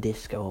 They were at a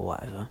disco or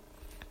whatever.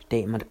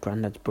 Dating my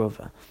granddad's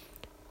brother.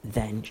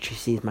 Then she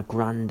sees my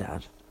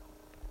granddad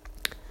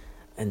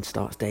and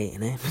starts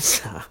dating him.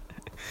 So,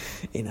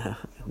 you know,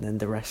 and then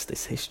the rest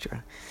is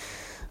history.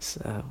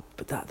 So,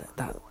 but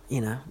that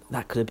you know,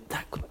 that could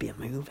be a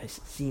movie.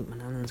 See, my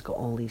nana's got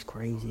all these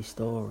crazy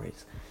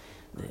stories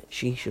that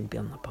she should be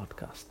on the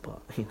podcast,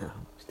 but you know,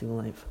 it's too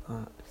late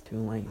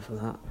for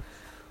that.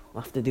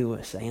 We'll have to do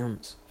a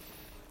seance.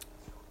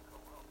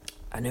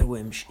 I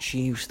know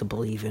she used to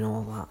believe in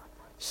all that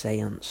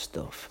seance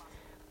stuff,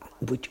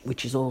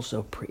 which is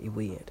also pretty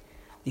weird.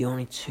 The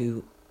only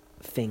two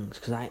things,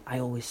 because I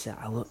always say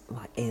I look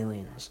like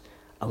aliens.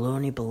 I'll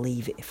only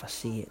believe it if I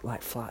see it,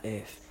 like flat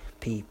earth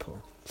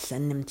people.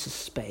 Send them to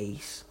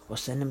space or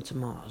send them to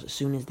Mars. As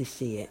soon as they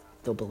see it,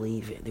 they'll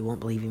believe it. They won't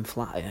believe in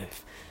flat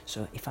Earth.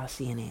 So if I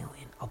see an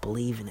alien, I'll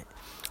believe in it.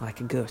 Like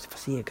a ghost. If I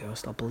see a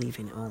ghost, I'll believe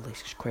in it. All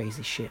this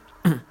crazy shit.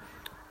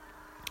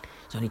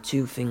 There's only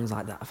 2 things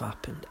like that have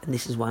happened, and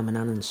this is why my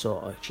nan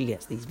sort of, she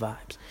gets these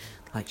vibes.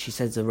 Like she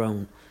says her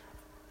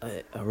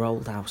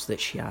old house that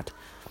she had,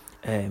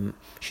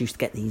 she used to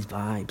get these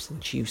vibes,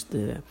 and she used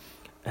to,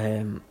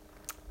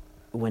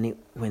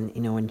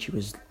 when she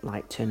was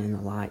like turning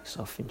the lights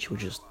off and she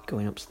was just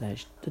going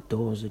upstairs, the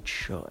doors had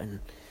shut and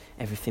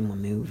everything were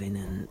moving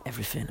and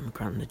everything, and my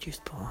granddad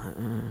used to be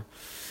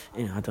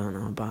like, I don't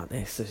know about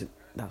this.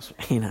 That's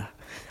I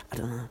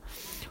don't know,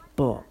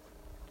 but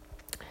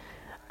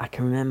I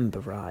can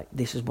remember, right,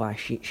 this is why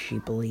she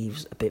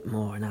believes a bit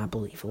more and I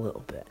believe a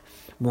little bit.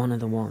 One of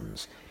the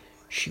ones,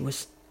 she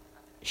was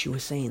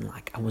saying,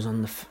 like, I was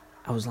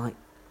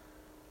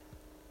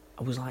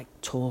like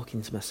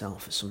talking to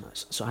myself or something,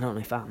 so I don't know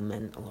if I'm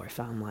mental or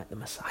if I'm like the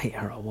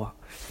Messiah or what.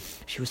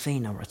 She was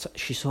saying,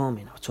 she saw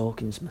me and I was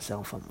talking to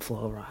myself on the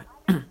floor,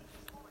 right,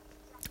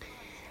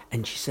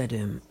 and she said,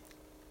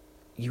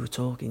 you were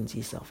talking to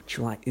yourself. And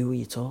she was like, who are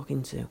you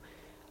talking to?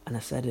 And I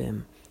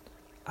said,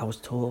 I was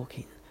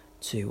talking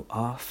to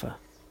Arthur.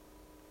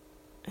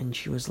 And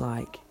she was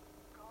like,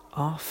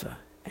 Arthur?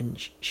 And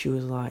she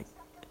was like,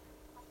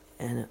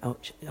 and I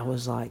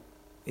was like,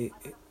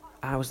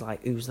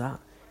 who's that?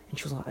 And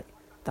she was like,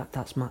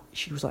 that's my,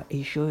 she was like, are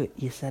you sure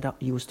you said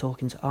you was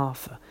talking to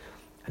Arthur?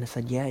 And I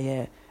said,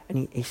 yeah.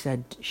 And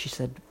she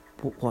said,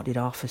 what did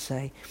Arthur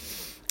say?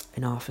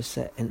 And Arthur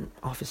said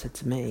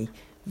to me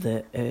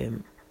that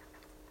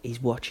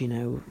he's watching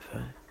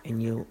over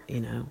and you'll,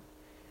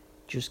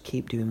 just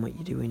keep doing what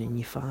you're doing and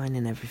you're fine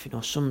and everything,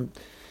 or some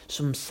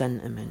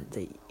sentiment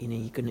that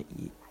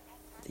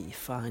that you're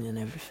fine and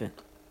everything.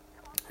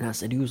 And I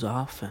said, who's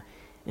Arthur?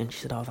 And she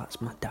said, oh,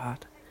 that's my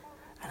dad.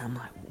 And I'm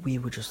like, we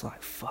were just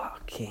like,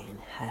 fucking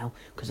hell,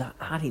 because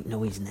I didn't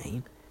know his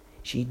name.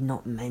 She'd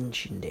not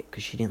mentioned it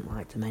because she didn't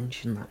like to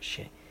mention that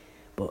shit,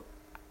 but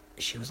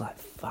she was like,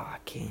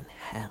 fucking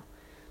hell.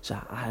 So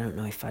I don't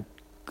know if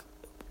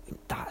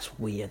that's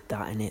weird,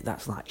 that innit?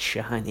 That's like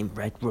shining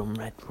red rum.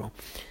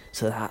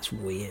 So that's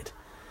weird.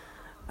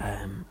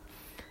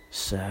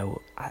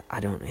 So I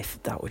don't know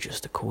if that was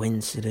just a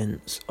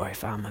coincidence or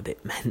if I'm a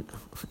bit mental,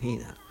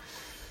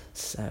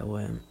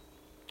 So,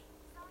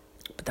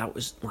 but that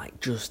was like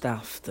just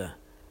after,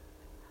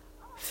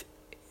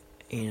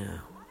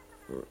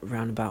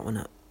 round about when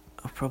I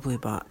was probably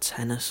about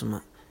 10 or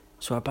something.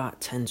 So about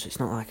 10, so it's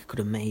not like I could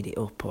have made it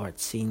up or I'd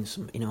seen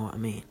some, you know what I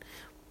mean?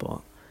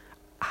 But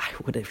I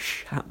would have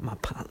shat my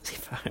pants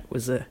if I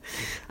was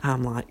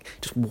I'm like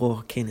just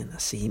walking and I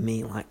see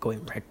me like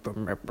going red,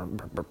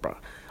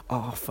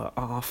 Arthur.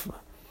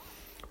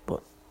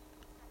 But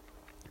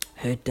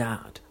her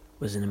dad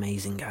was an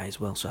amazing guy as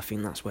well, so I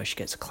think that's where she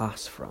gets a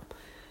class from.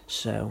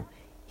 So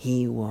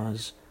he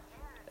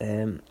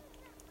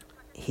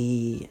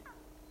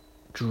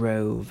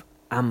drove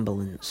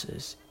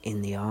ambulances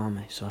in the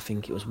army, so I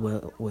think it was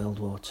World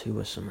War II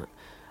or something.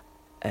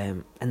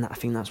 And I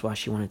think that's why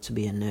she wanted to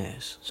be a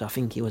nurse. So I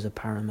think he was a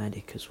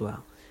paramedic as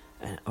well,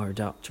 or a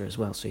doctor as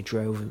well. So he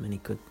drove him and he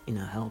could,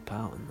 help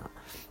out and that.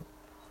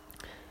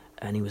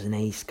 And he was an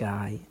ace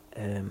guy.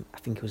 I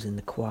think he was in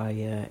the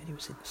choir. He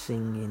was in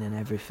singing and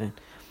everything.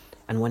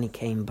 And when he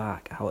came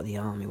back out of the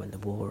army when the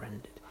war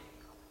ended,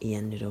 he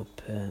ended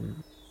up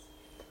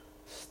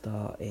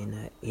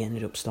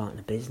starting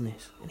a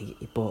business, and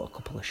he bought a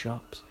couple of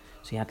shops.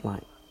 So he had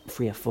like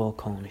 3 or 4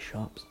 corner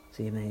shops.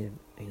 So he made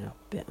a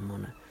bit of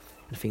money.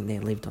 I think they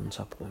lived on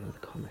top of one of the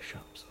corner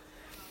shops.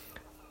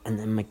 And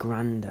then my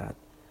granddad's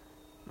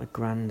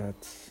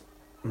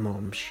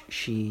mum,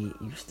 she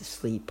used to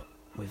sleep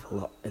with a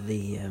lot of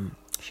the,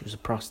 she was a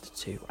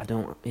prostitute. I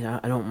don't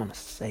want to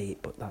say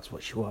it, but that's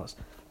what she was.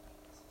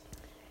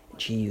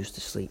 She used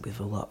to sleep with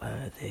a lot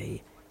of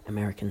the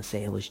American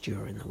sailors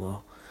during the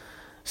war.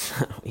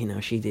 So,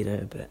 she did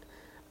her bit.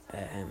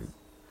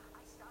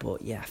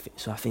 But yeah,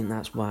 so I think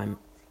that's why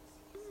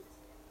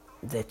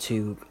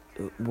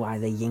why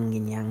they're yin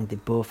and yang. They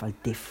both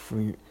had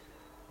different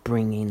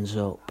bringings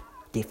up,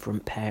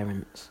 different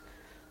parents.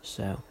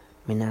 So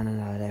my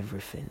nana had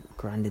everything.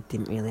 Grandad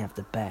didn't really have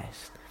the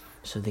best,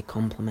 so they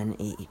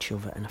complemented each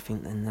other, and I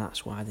think then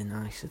that's why they're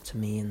nicer to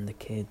me and the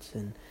kids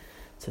and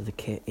to the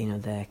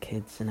their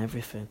kids and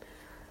everything.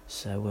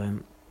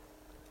 So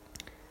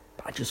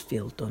but I just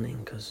feel done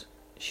in because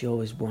she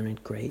always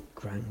wanted great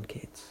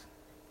grandkids.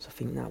 So I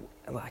think that,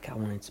 like, I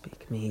wanted to be a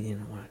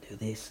comedian, I want to do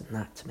this and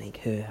that to make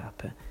her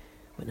happy.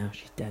 But now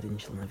she's dead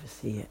and she'll never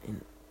see it.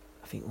 And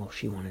I think what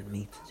she wanted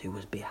me to do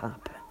was be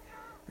happy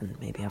and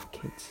maybe have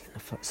kids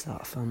and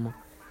start a family.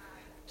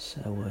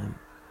 So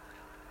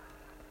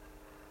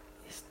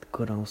it's the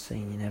good old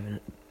saying, you never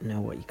know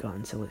what you got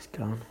until it's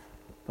gone.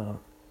 But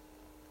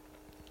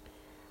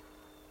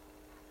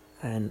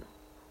and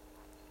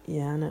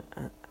yeah, and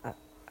I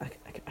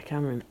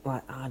can't remember.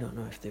 Like, I don't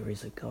know if there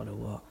is a God or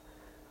what,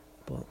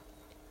 but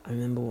I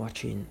remember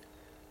watching,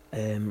 I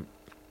don't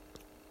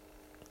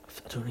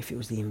know if it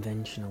was The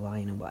Invention of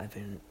Lying or whatever,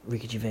 and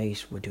Ricky Gervais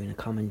were doing a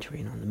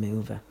commentary on the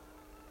movie,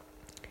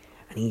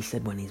 And he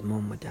said when his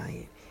mum were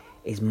dying,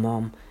 his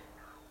mum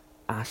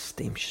asked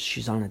him,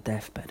 she's on a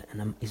deathbed,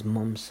 and his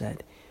mum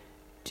said,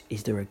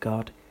 is there a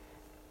God?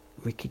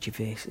 Ricky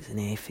Gervais is an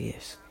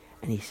atheist.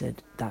 And he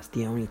said that's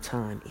the only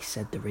time he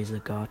said there is a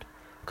God,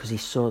 because he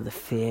saw the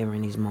fear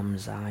in his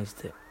mum's eyes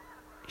that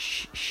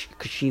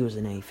because she was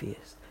an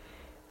atheist,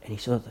 and he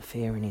saw the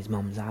fear in his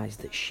mum's eyes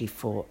that she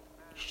thought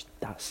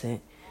that's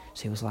it.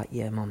 So he was like,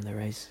 yeah, Mum,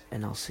 there is,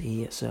 and I'll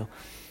see it. So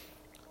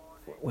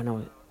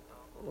when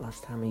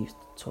last time I used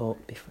to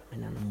talk before my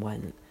nan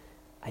went,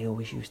 I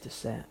always used to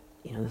say,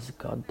 there's a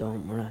God,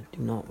 don't worry, do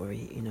not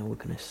worry, we're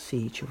going to see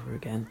each other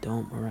again,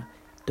 don't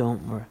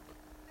worry.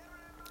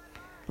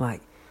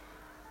 Like,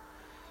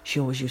 she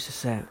always used to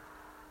say,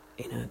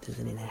 there's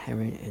an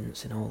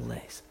inheritance and all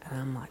this, and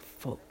I'm like,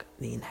 fuck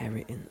the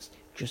inheritance,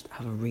 just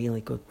have a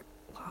really good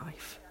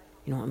life.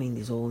 You know what I mean?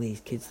 There's all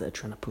these kids that are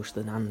trying to push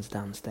the nans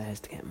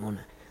downstairs to get money.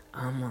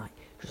 I'm like,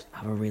 just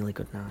have a really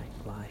good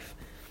life.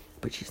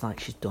 But she's like,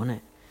 she's done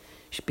it.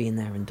 She's been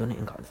there and done it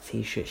and got the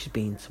t-shirt. She's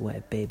been to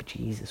where baby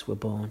Jesus were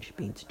born. She's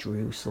been to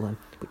Jerusalem,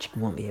 which she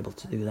won't be able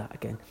to do that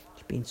again.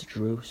 She's been to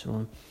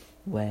Jerusalem,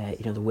 where,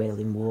 the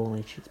Wailing Wall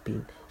is. She's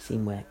been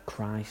seen where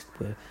Christ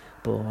were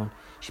born.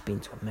 She's been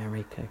to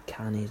America,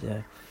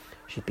 Canada.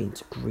 She's been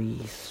to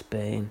Greece,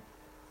 Spain,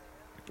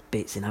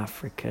 bits in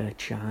Africa,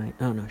 China.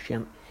 Oh no, she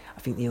hasn't. I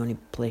think the only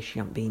place she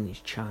hasn't been is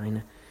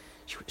China.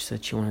 She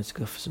said she wanted to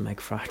go for some egg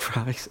fried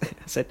rice. I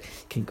said,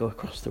 you can go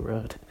across the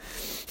road.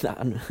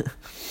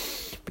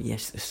 But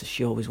yes,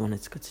 she always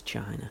wanted to go to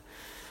China.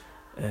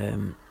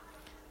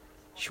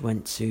 She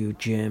went to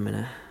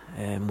Germany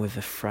with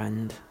a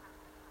friend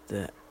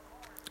that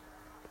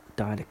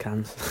died of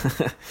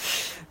cancer.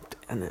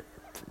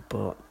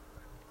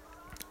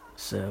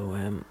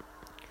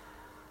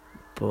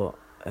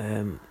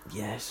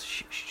 Yes,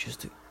 she's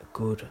just a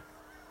good,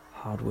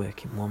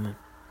 hard-working woman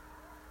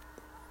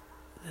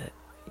that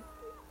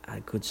had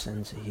a good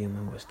sense of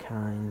humour, was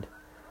kind,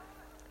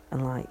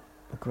 and like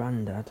my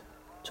granddad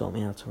taught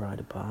me how to ride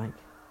a bike.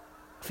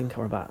 I think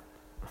I was about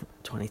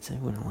 22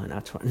 when I learned how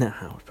to ride. No,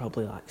 I was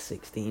probably like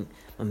 16.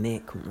 My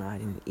mate couldn't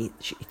ride, and he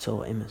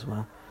taught him as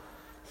well.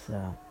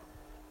 So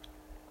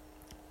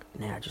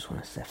now I just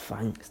want to say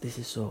thanks. This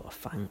is sort of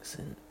thanks,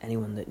 and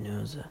anyone that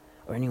knows her,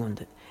 or anyone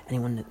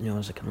that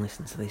knows her can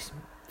listen to this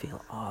and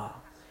feel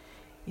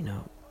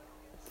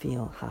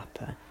feel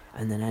happy,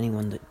 and then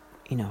anyone that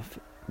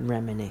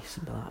reminisce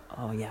and be like,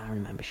 oh yeah, I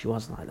remember she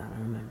was like that. I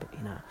remember,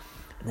 and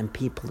then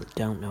people that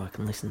don't know her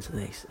can listen to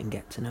this and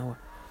get to know her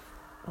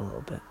a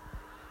little bit.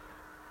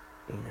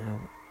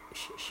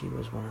 She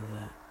was one of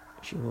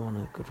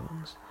the good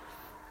ones.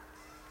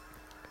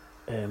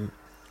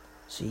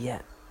 So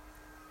yeah,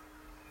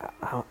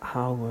 how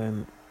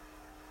my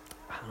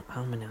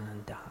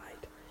nan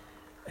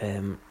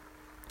died.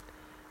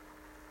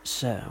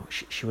 So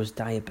she was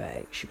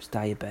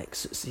diabetic.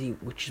 So, see,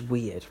 which is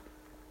weird.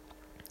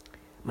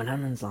 My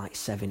nan's like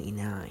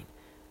 79,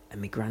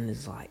 and my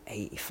granddad's like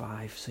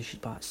 85. So she's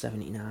about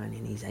 79,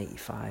 and he's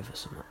 85 or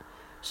something.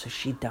 So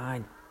she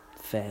died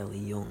fairly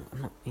young.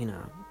 I'm not,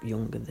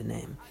 younger than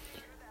him.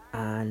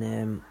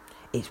 And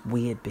it's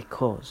weird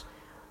because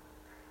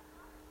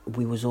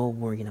we was all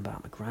worrying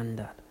about my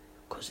granddad,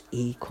 because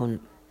he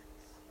couldn't.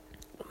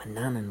 My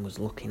nan was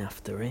looking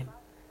after him,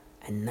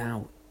 and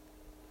now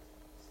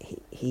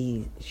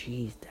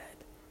she's dead.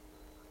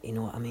 You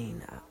know what I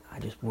mean? I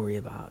just worry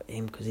about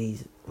him because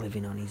he's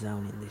living on his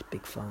own in this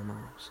big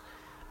farmhouse.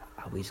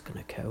 How he's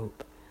gonna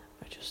cope?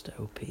 I just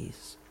hope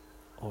he's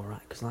all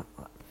right. Because like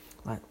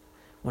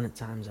one of the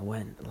times I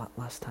went,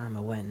 last time I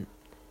went,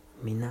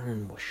 my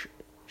nan was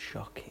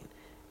shocking,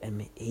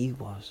 and he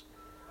was,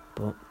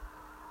 but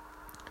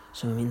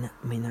so my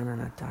nan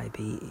had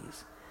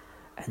diabetes,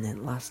 and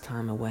then last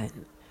time I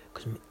went,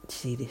 because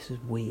see, this is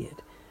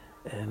weird.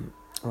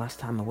 Last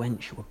time I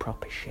went, she was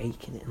proper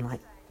shaking it, and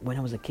like when I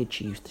was a kid,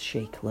 she used to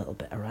shake a little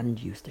bit. Her hand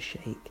used to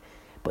shake,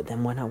 but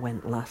then when I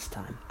went last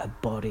time, her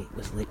body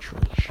was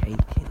literally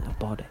shaking. Her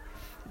body,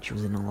 she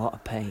was in a lot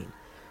of pain,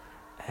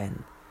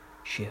 and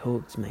she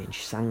hugged me and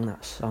she sang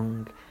that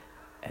song.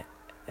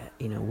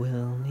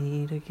 We'll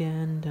meet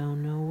again,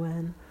 don't know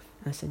when.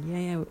 And I said,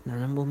 yeah,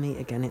 Nan, we'll meet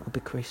again. It'll be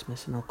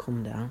Christmas, and I'll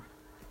come down.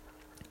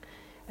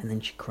 And then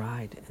she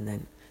cried, and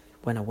then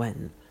when I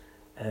went,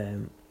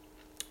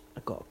 I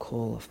got a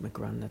call off my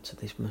granddad, so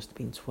this must have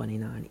been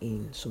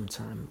 2019,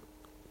 sometime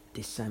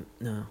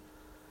December,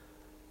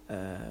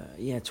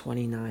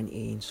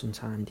 2019,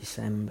 sometime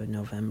December,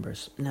 November,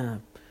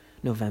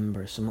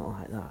 something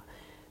like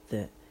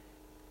that,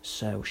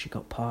 so she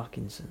got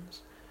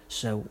Parkinson's.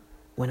 So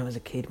when I was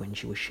a kid, when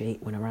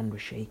her hand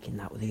was shaking,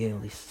 that were the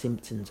early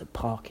symptoms of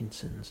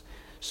Parkinson's.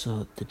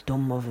 So the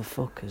dumb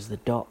motherfuckers, the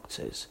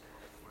doctors,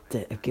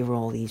 that give her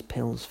all these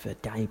pills for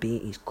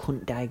diabetes,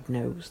 couldn't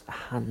diagnose a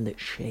hand that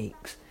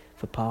shakes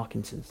for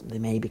Parkinson's. They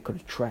maybe could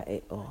have treated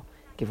it or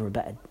give her a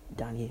better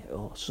diet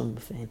or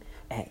something.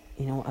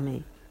 You know what I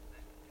mean?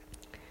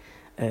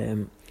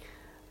 And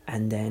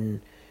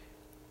then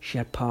she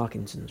had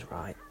Parkinson's,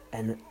 right?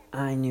 And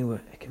I knew a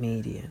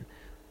comedian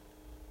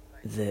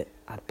that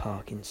had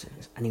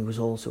Parkinson's, and he was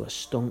also a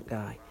stunt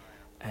guy,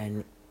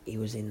 and he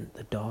was in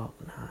The Dark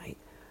Knight.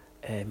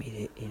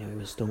 He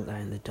was a stunt guy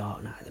in The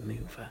Dark Knight, the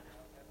movie,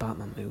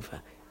 Batman movie,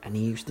 and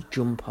he used to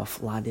jump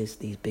off ladders,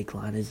 these big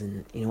ladders,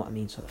 and you know what I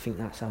mean. So I think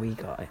that's how he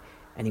got it.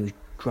 And he was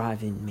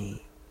driving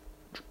me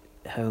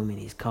home in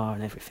his car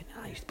and everything,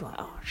 and I used to be like,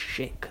 oh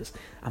shit, because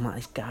I'm like,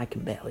 this guy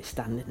can barely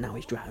stand it, now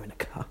he's driving a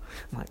car.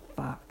 I'm like,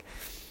 fuck.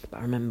 But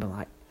I remember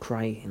like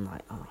crying,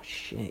 like, oh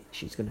shit,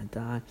 she's gonna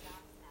die.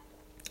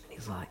 And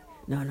he's like,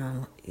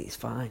 no, it's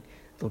fine,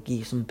 they'll give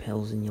you some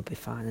pills and you'll be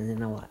fine. And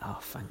then I'm like, oh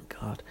thank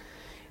God,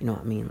 you know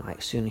what I mean, like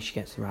as soon as she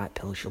gets the right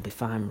pills she'll be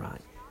fine,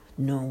 right?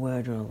 No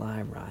word of a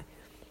lie, right?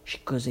 She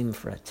goes in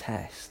for a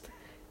test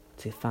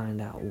to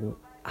find out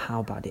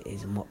how bad it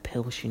is and what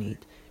pills she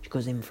needs. She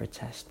goes in for a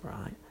test,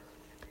 right?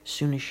 As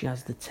soon as she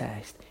has the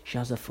test, she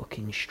has a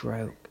fucking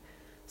stroke.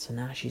 So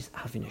now she's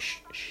having a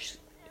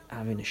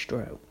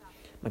stroke.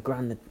 My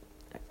granddad,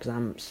 because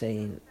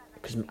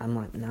I'm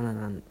like,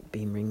 Nan,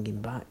 been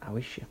ringing back, how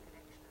is she?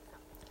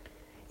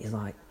 He's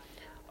like,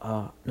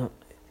 oh, no,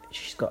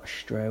 she's got a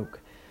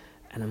stroke.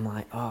 And I'm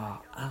like,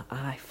 oh,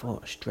 I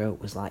thought a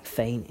stroke was like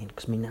fainting,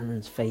 because my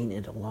nan's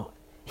fainted a lot.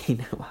 You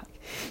know,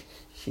 like,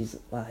 she's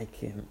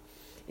like,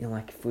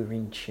 like if we were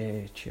in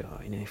church,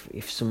 or,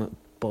 if something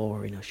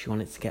boring, or she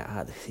wanted to get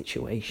out of the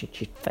situation,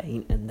 she'd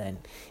faint, and then,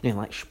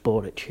 like she's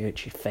bored at church,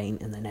 she'd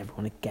faint, and then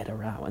everyone would get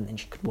her out, and then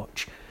she could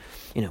watch,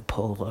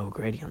 Paul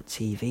O'Grady on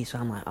TV. So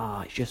I'm like,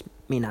 oh, it's just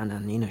me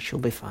nan, she'll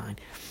be fine.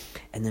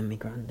 And then my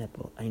granddad,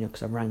 but,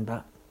 because I rang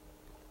back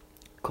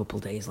a couple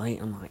of days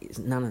later, I'm like, is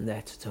Nan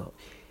there to talk?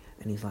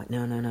 And he's like,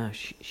 no,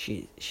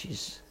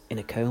 she's in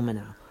a coma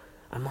now.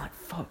 I'm like,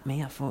 fuck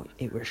me, I thought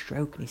it was a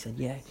stroke. And he said,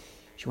 yeah,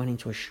 she went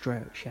into a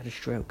stroke. She had a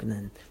stroke, and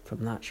then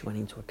from that she went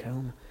into a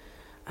coma.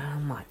 And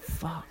I'm like,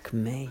 fuck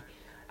me.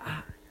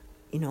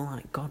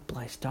 Like, God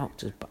bless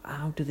doctors, but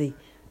how do they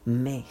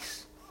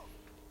miss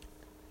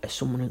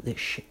someone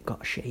that's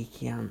got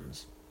shaky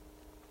hands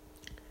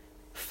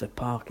for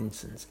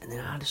Parkinson's? And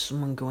then how does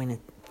someone go in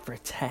for a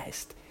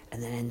test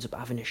and then ends up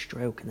having a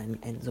stroke and then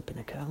ends up in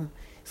a coma?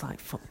 It's like,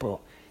 fuck,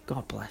 but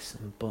God bless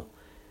them. But,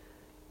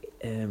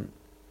 and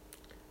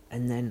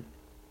then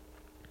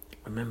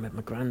I remember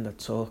my granddad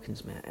talking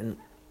to me, and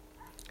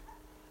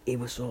he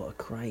was sort of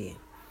crying,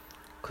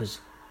 because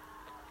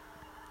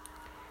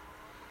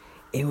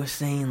he was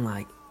saying,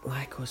 like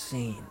I was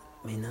saying,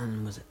 my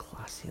nan was a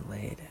classy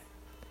lady,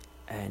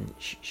 and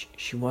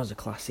she was a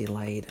classy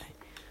lady,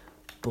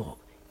 but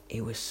he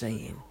was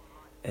saying,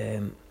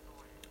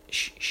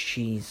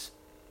 she's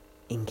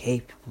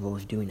incapable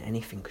of doing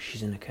anything because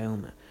she's in a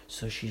coma.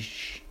 So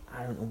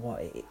I don't know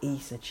what, he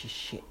said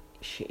she's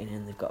shitting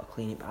and they've got to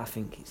clean it, but I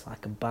think it's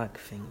like a bag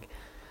thing.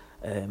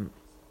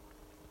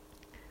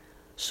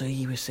 So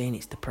he was saying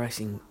it's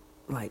depressing,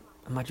 like,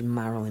 imagine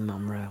Marilyn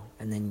Monroe,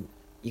 and then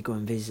you go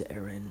and visit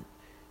her and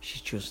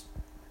she's just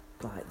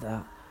like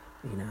that,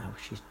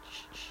 she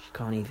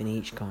can't even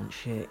eat, she can't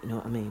shit, you know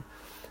what I mean?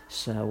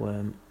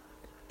 So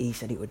he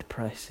said it was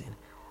depressing.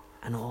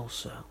 And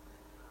also,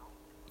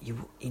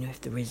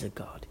 if there is a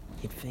God,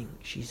 you'd think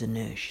she's a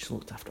nurse, she's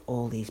looked after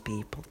all these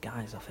people,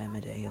 guys off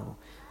Emmerdale,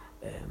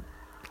 the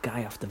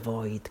guy off The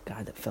Void, the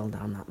guy that fell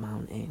down that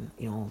mountain,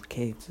 all the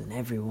kids and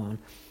everyone.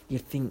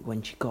 You'd think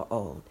when she got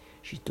old,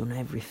 she's done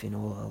everything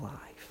all her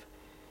life.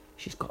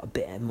 She's got a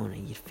bit of money.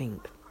 You'd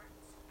think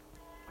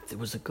if there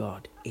was a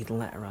God, he'd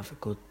let her have a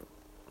good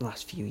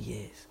last few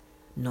years,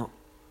 not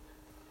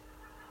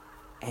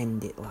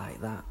end it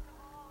like that.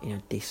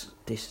 This,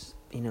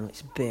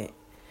 it's a bit.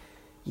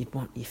 You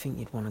think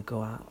you'd want to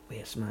go out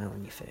with a smile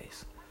on your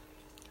face.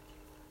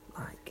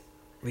 Like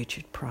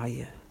Richard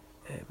Pryor,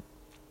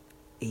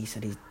 he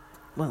said his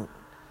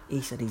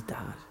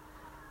dad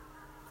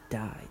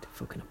died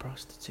fucking a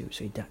prostitute,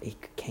 so he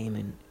came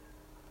and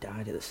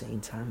died at the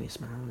same time with a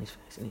smile on his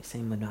face. And it's the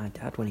same with my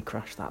dad when he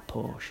crashed that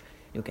Porsche,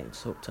 getting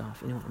sucked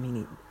off, you know what I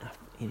mean?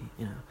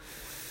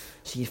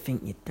 So you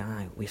think you'd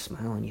die with a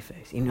smile on your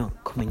face,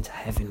 coming to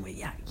heaven with,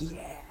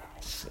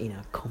 yes,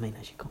 coming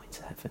as you come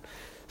into heaven.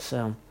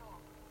 So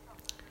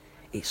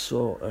it's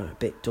sort of a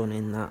bit done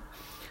in that.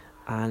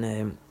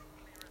 And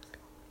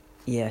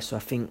so I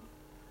think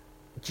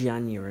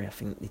January,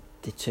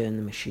 they turned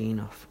the machine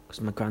off,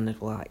 because my granddad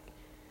was like,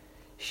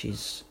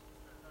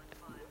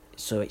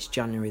 so it's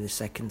January the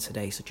 2nd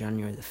today, so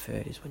January the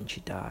 3rd is when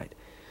she died.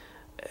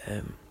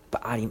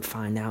 But I didn't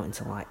find out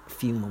until like a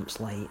few months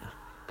later,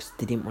 because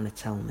they didn't want to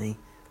tell me.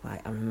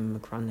 Like, I remember my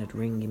granddad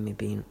ringing me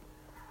being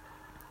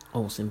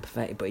all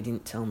sympathetic, but he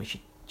didn't tell me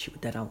she was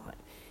dead. I was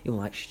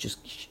like, she's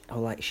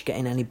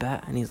getting any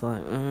better? And he's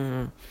like,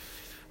 I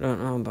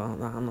don't know about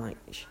that. I'm like,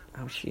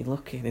 how's she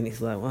looking? And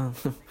he's like, well,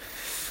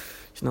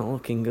 she's not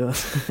looking good,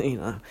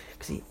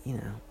 because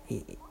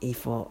he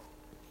thought,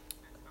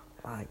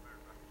 like,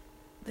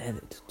 they're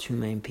the two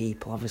main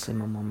people, obviously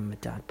my mum and my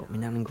dad, but my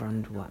nan and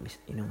grand were like,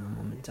 my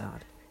mum and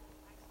dad.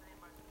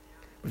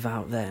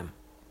 Without them,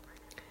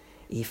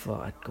 he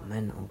thought I'd go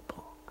mental,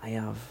 but I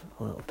have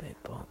a little bit,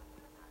 but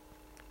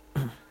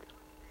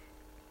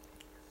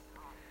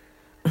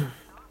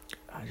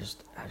I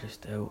just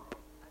hope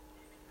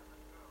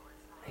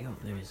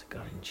there is a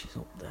God and she's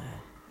up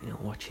there,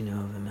 watching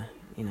over me,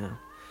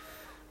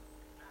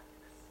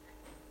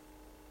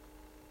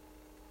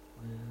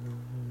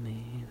 We'll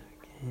meet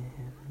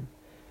again,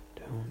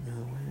 don't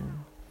know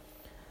when.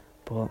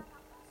 But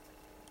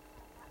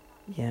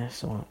yeah,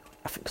 so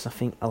I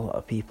think a lot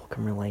of people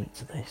can relate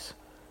to this.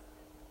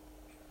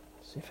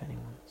 See if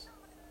anyone's.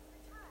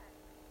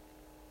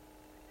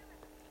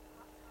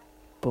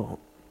 But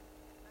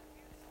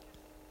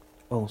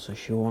also,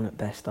 she won at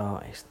Best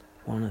Artist,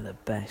 one of the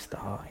best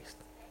artists,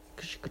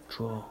 because she could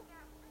draw. I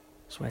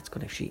swear to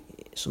God, if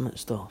some of the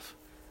stuff,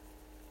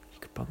 she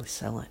could probably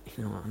sell it.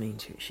 You know what I mean?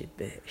 She'd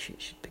be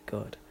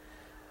good.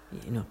 I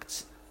could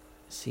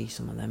see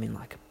some of them in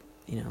like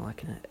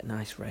a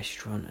nice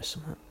restaurant or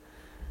something.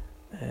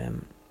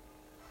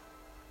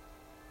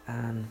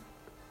 And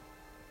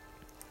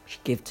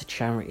she'd give to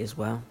charity as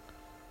well.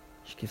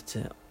 She'd give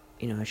to,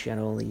 she had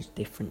all these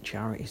different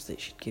charities that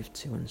she'd give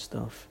to and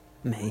stuff.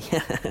 Me,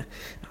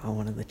 I'm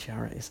one of the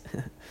charities.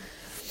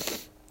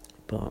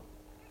 But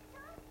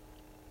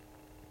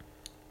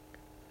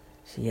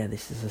so yeah,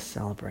 this is a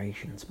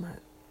celebration to my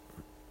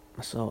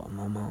sort of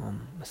my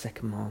mom, my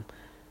second mom,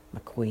 my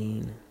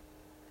queen,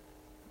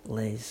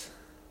 Liz.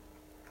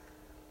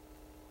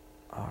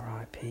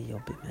 R.I.P. You'll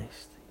be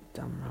missed.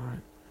 Damn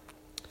right.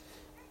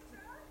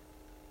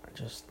 I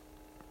just,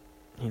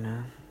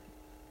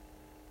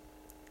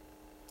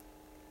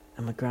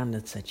 And my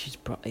granddad said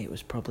it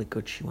was probably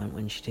good she went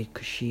when she did,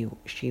 because she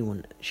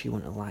wouldn't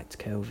have liked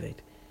COVID.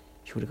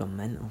 She would have gone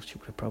mental. She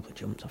would have probably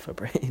jumped off her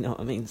brain. You know what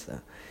I mean? So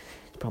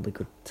it's probably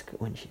good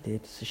when she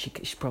did. So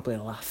she's probably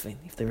laughing.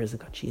 If there is a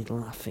God, she's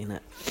laughing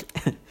at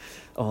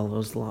all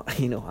those lot.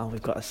 How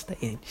we've got to stay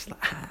in. She's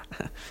like,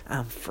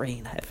 I'm free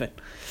in heaven.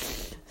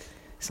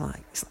 It's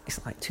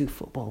like 2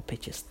 football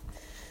pitches.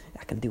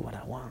 I can do what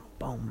I want.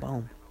 Boom,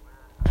 boom.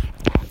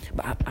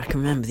 But I can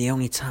remember the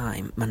only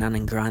time my nan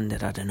and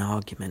granddad had an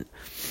argument,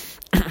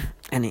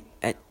 and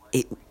it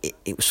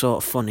was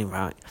sort of funny,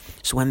 right?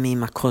 So when me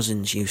and my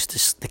cousins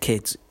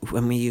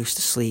when we used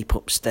to sleep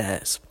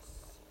upstairs,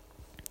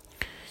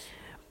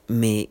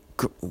 we'd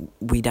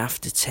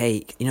have to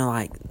take,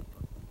 like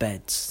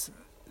beds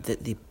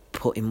that they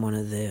put in one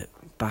of the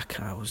back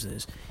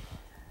houses,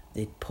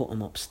 they'd put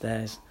them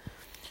upstairs.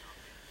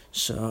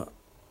 So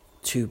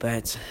 2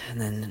 beds, and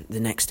then the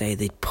next day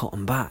they'd put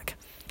them back.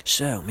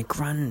 So, my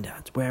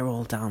granddad, we're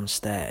all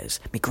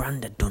downstairs. My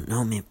granddad don't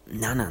know me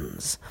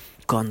nanan's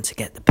gone to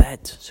get the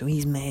bed. So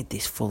he's made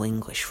this full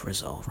English for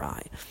us all,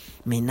 right?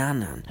 My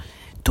nanan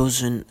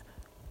doesn't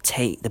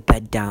take the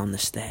bed down the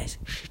stairs.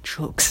 She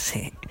chucks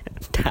it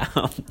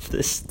down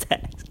the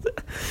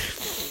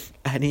stairs.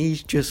 And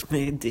he's just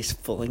made this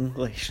full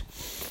English.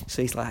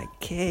 So he's like,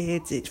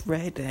 kids, it's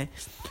ready.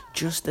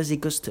 Just as he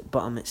goes to the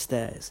bottom of the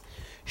stairs,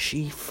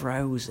 she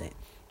throws it.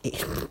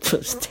 It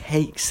just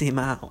takes him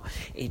out.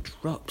 He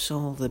drops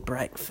all the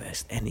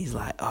breakfast and he's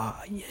like,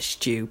 oh, you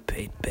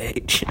stupid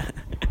bitch.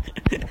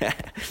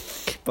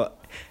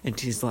 And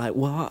she's like,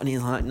 what? And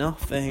he's like,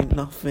 nothing.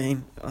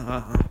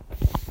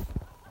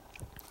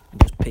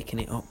 Just picking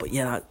it up. But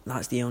yeah,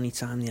 that's the only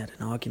time they had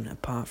an argument.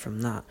 Apart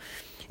from that,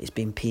 it's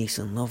been peace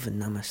and love and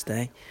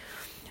namaste.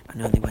 I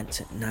know they went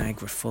to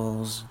Niagara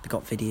Falls. They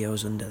got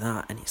videos under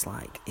that, and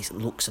it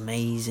looks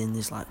amazing.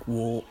 There's like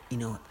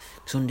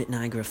it's under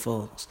Niagara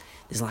Falls.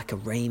 There's like a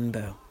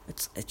rainbow.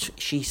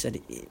 She said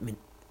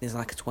there's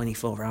like a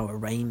 24-hour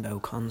rainbow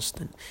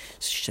constant.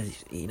 So she said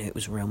it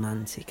was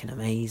romantic and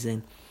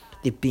amazing.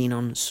 They've been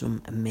on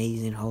some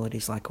amazing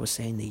holidays, like I was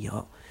saying, the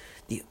yacht.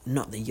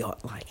 Not the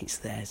yacht like it's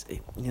theirs.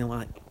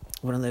 Like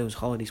one of those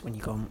holidays when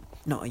you go on,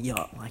 not a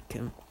yacht, like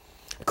a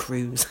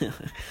cruise.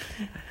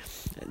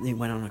 They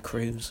went on a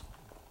cruise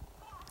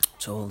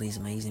to all these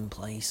amazing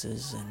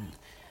places,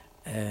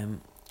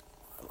 and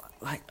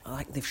like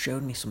they've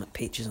showed me some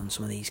pictures on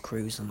some of these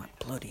cruises. I'm like,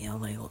 bloody hell,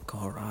 they look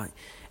all right.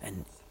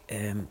 And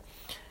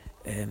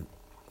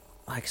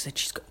like I said,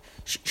 she's got,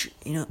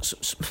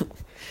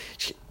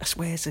 I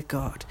swear to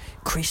God,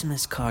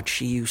 Christmas cards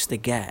she used to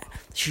get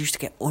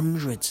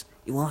hundreds.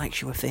 It was like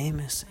she were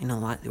famous,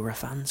 like they were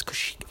fans.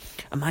 Because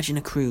imagine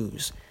a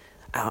cruise.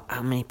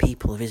 How many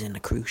people are in a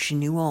cruise? She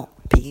knew all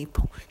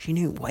people. She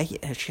knew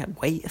waiter. She had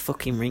waiter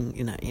fucking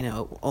ring.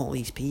 All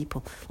these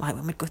people. Like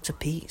when we go to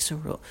pizza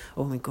or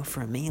when we go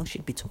for a meal,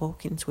 she'd be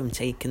talking to him,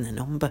 taking the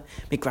number.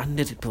 My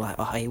granddad would be like,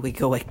 "Oh, here we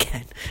go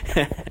again.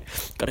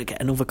 Got to get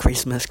another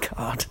Christmas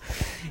card.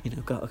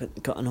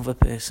 Got another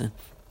person."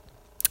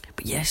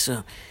 But yeah,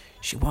 so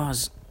she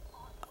was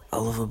a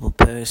lovable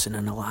person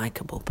and a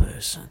likeable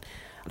person,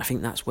 and I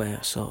think that's where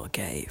I sort of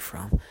get it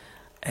from.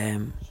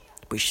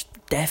 Which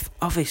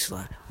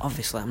obviously,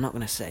 I'm not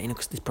going to say,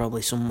 because there's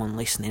probably someone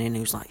listening in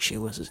who's like, she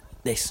was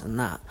this and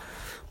that.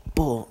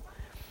 But,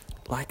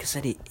 like I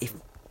said,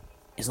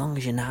 as long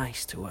as you're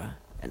nice to her,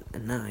 and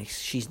nice,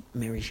 she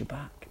mirrors you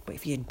back. But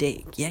if you're a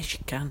dick, yes, she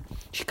can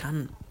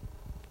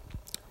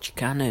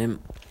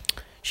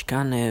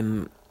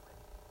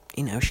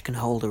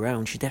hold her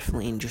own. She's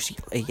definitely just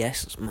a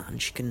yes man.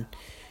 She's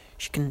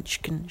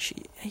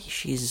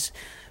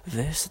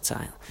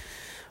versatile.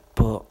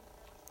 But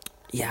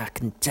yeah, I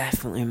can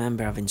definitely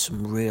remember having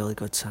some really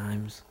good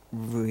times.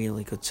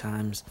 Really good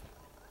times.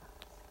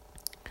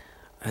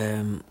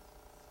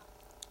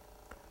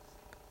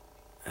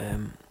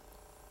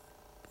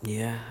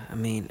 Yeah, I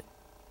mean,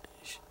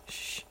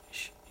 she's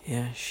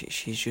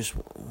just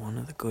one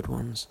of the good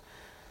ones.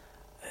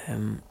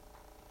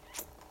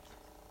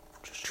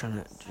 Just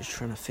trying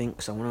to think,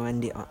 because I want to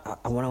end it.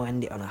 I want to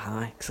end it on a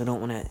high, because I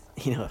don't want to.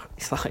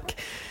 It's like,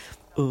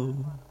 oh,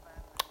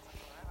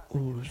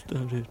 is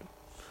that it?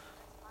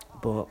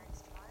 But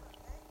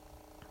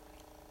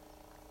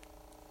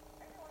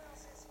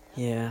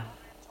yeah,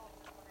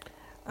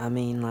 I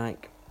mean,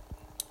 like,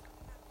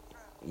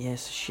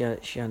 yes, she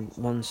had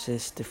one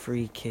sister,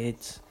 3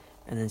 kids,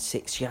 and then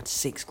she had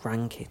 6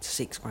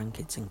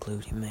 grandkids,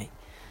 including me.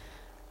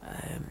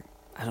 I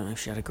don't know if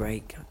she had a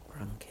great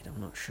grandkid, I'm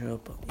not sure,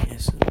 but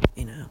yes,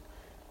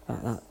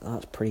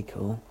 that's pretty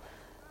cool.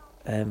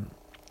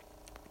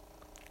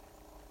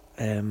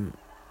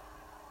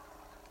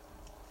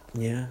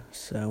 Yeah,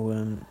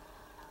 so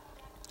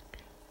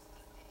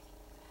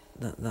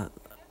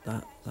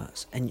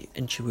that's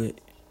and she was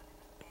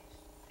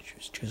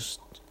just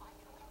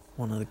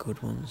one of the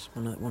good ones,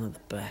 one of the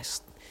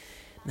best.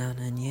 Now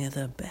then, you're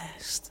the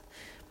best,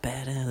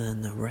 better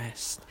than the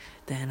rest.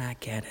 Then I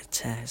get a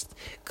test,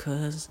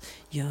 'cause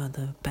you're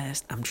the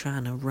best. I'm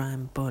trying to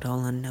rhyme, but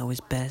all I know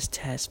is best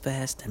test,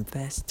 fast and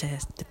fast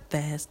test,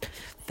 fast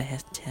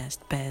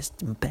test,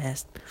 best and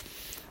best.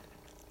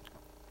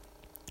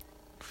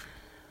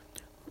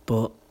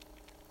 But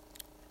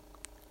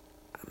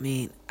I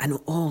mean, and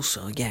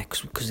also, yeah,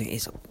 because it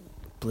is a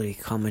bloody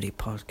comedy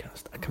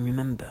podcast. I can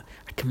remember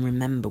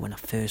when I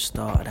first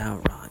started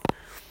out, right?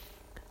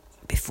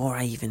 Before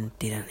I even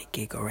did any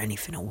gig or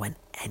anything or went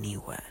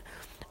anywhere,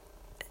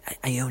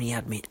 I only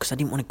had me, because I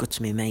didn't want to go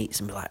to my mates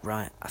and be like,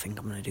 right, I think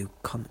I'm going to do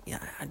comedy.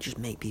 I'd just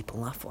make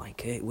people laugh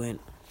like it.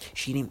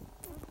 She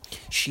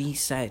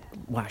said,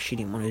 well, she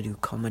didn't want to do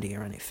comedy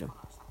or anything.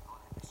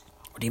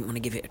 I didn't want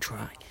to give it a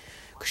try,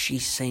 because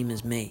she's the same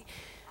as me,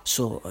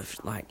 sort of,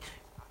 like,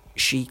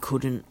 she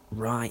couldn't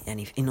write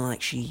anything,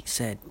 like she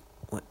said,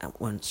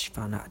 once she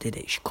found out I did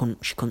it, she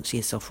couldn't see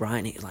herself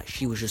writing it, like,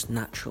 she was just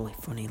naturally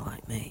funny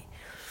like me.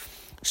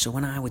 So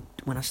when I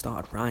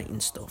started writing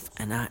stuff,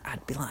 and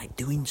I'd be like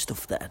doing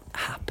stuff that had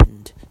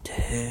happened to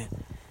her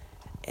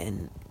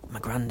and my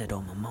granddad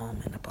or my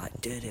mum, and I'd be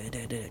like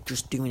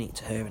just doing it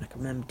to her. And I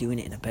can remember doing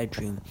it in a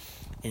bedroom,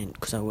 and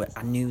because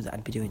I knew that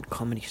I'd be doing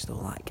comedy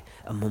still like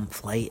a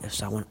month later,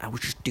 so I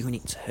was just doing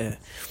it to her.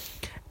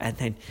 And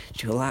then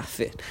she was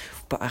laughing,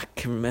 but I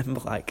can remember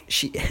like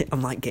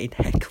I'm like getting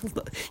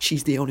heckled.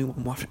 She's the only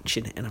one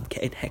watching it, and I'm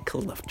getting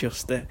heckled off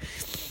just there.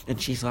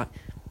 And she's like,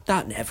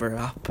 that never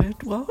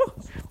happened. What?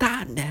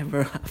 That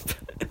never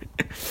happened.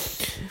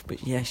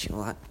 But yeah, she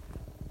was like,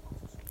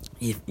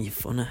 you're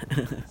funny.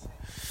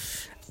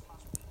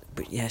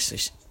 But yeah, so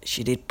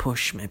she did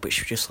push me, but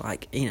she was just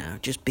like,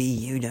 just be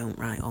you, don't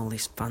write all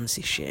this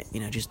fancy shit,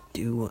 just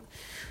do what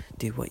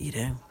you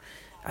do.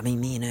 I mean,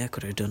 me and her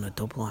could have done a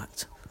double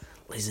act.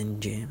 Liz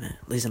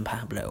and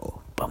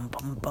Pablo, bum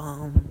bum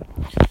bum,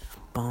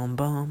 bum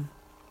bum.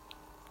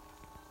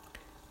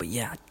 But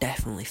yeah, I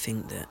definitely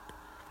think that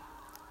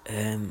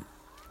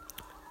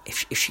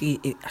if she,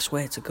 I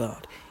swear to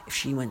God, if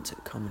she went to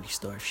a comedy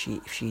store, if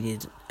she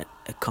did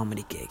a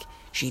comedy gig,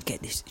 she'd be on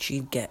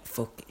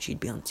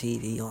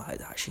TV like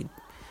that, she'd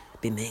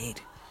be made.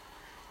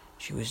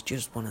 She was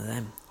just one of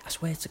them. I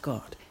swear to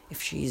God,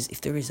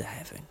 if there is a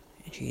heaven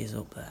and she is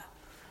up there,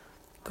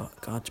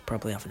 God's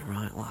probably having a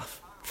right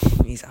laugh.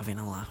 He's having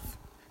a laugh.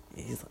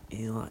 He's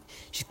like,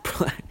 she's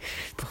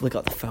probably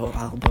got the photo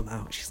album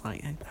out. She's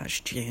like, hey,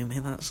 that's Jamie,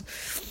 that's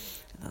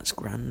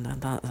grand,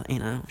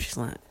 that, she's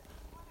like,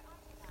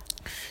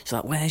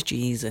 where's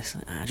Jesus?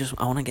 I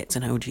want to get to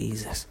know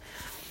Jesus.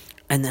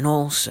 And then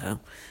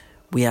also,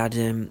 we had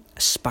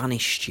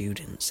Spanish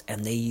students,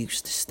 and they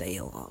used to stay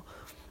a lot,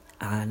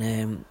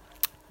 and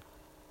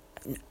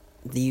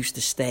they used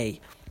to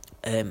stay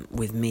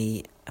with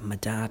me and my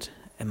dad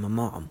and my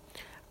mom,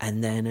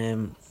 and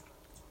then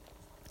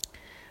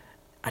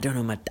I don't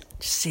know,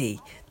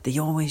 they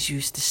always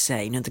used to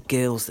say, the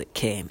girls that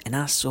came, and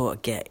I sort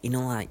of get,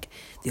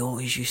 they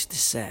always used to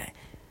say,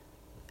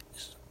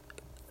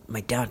 my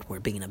dad were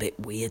being a bit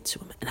weird to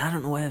him, and I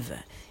don't know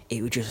whether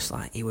it was just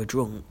like, he was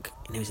drunk,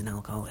 and he was an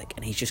alcoholic,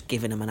 and he's just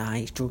giving him an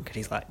eye, he's drunk, and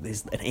he's like,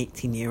 there's an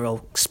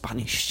 18-year-old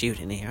Spanish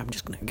student here, I'm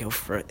just going to go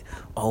for it,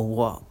 or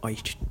what, I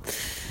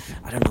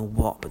don't know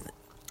what, but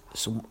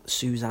so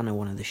Susanna,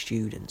 one of the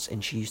students,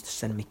 and she used to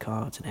send me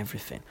cards and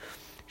everything.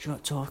 She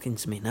got talking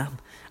to me now.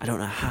 I don't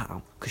know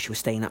how, because she was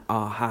staying at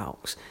our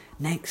house.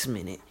 Next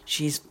minute,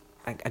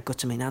 I got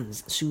to my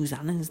nan's.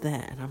 Susanna's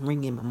there, and I'm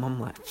ringing my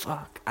mum like,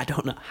 fuck, I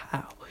don't know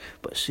how,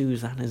 but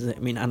Susanna's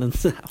at my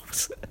nan's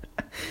house.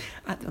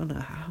 I don't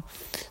know how.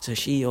 So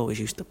she always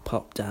used to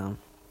pop down.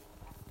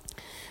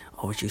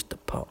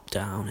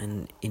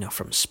 And,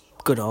 from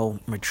good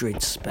old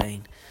Madrid,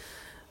 Spain.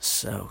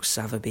 So,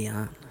 sabe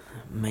bien,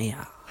 mea.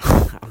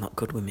 I'm not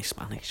good with my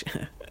Spanish.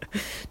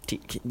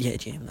 Yeah,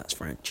 Jim, that's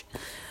French.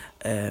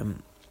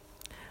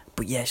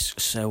 But yes,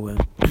 so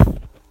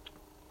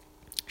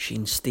she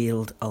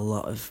instilled a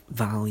lot of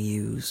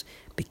values,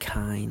 be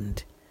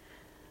kind,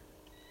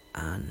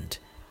 and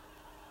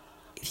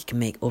if you can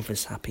make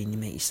others happy and you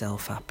make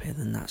yourself happy,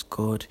 then that's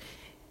good.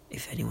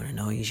 If anyone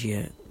annoys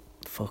you,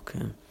 fuck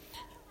them.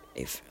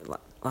 If,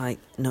 like,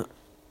 no,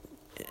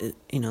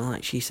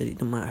 like she said, it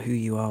doesn't matter who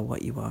you are,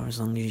 what you are, as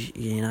long as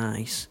you're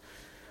nice.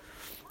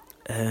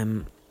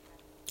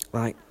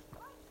 Like,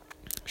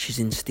 she's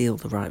instilled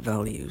the right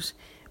values.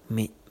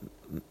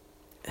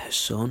 Her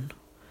son,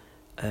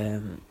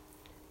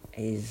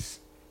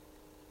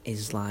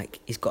 is like,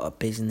 he's got a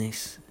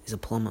business. He's a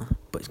plumber,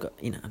 but he's got,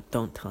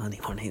 don't tell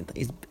anyone.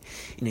 He's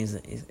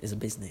a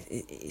business.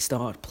 He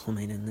started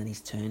plumbing and then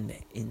he's turned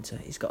it into.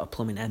 He's got a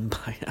plumbing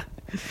empire.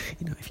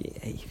 If you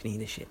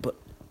need a shit, but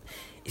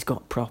he's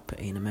got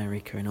property in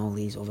America and all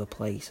these other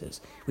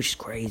places, which is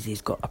crazy.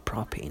 He's got a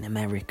property in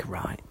America,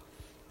 right?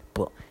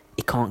 But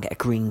he can't get a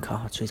green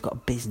card, so he's got a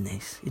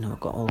business.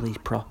 Got all these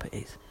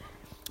properties.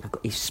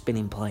 He's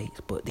spinning plates,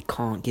 but they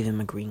can't give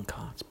him a green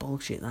card. It's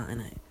bullshit, that,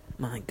 innit?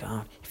 My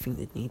God, you think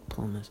they'd need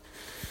plumbers?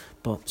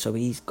 But so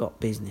he's got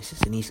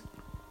businesses,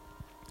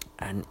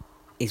 and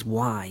his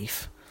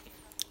wife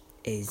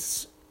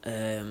is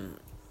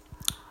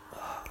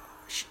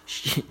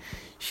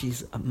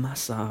she's a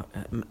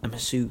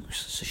masseuse,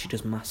 so she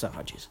does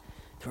massages.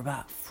 They're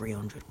about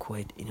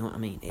 £300, you know what I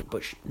mean?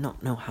 But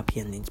no happy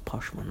endings,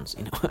 posh ones,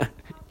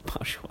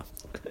 posh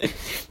ones.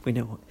 We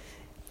know what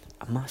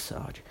a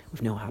massage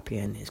with no happy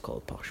ending is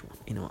called a posh one,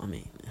 you know what I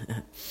mean?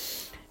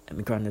 And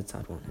my granddad's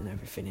had one and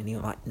everything, and he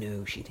was like,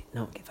 no, she did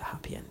not give a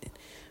happy ending.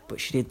 But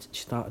she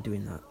started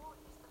doing that.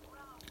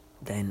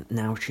 Then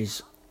now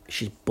she's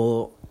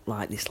bought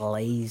like this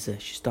laser.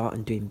 She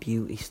started doing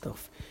beauty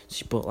stuff. So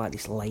she bought like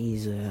this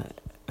laser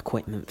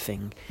equipment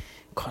thing.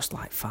 It cost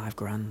like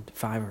 $5 or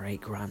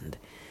 $8,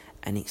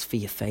 and it's for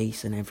your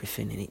face and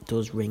everything, and it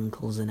does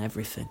wrinkles and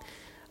everything.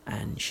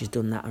 And she's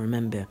done that. I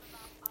remember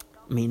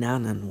me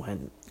nana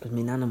went, because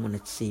me nana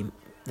wanted to see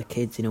the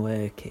kids,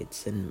 her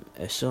kids and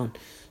her son.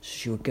 So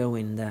she would go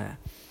in there.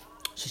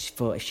 So she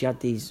thought if she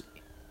had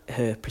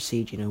her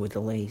procedure, with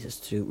the lasers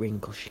to do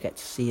wrinkles, she'd get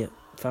to see her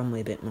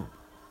family a bit more.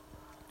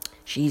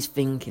 She's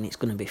thinking it's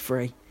going to be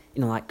free,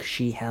 like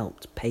she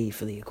helped pay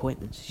for the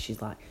equipment. So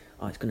she's like,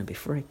 oh, it's going to be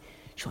free.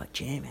 She's like,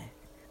 Jamie,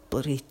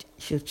 bloody,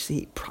 she'll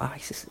see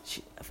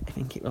prices. I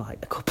think it was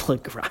like a couple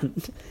of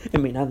grand. I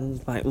mean,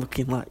 Anna's like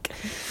looking like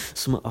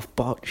something I've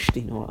botched,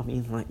 you know what I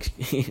mean? Like,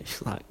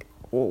 she's like,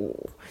 oh.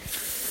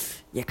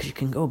 Yeah, because you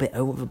can go a bit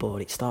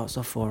overboard. It starts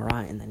off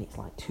alright, and then it's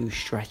like too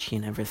stretchy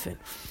and everything.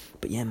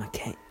 But yeah, my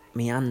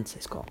aunt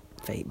has got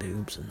fake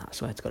boobs, and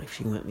that's why it's got. If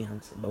she weren't my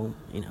aunt, boom,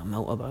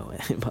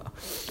 motorboat it. But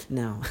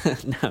no,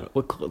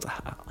 we're called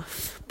that.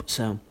 But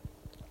so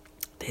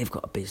they've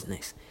got a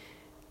business,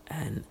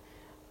 and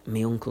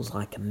my uncle's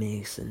like a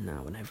mason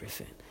now and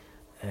everything.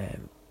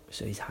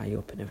 So he's high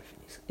up and everything.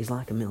 He's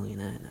like a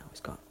millionaire now.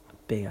 He's got a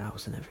big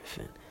house and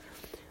everything.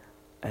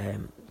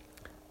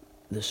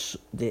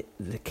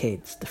 The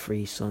kids, the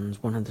 3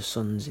 sons, one of the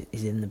sons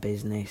is in the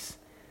business,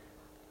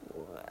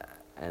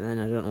 and then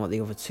I don't know what the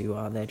other 2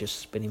 are. They're just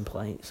spinning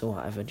plates or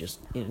whatever, just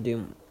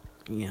doing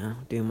what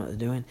they're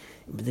doing.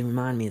 But they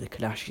remind me of the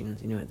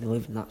Kardashians. They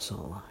live in that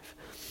sort of life.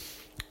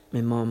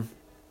 My mum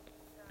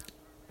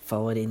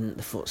followed in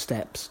the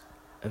footsteps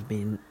of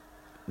my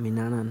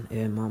nana and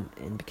her mum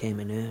and became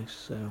a nurse.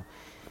 So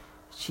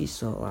she's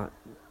sort of like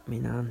my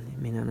nan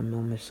and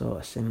mum are sort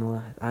of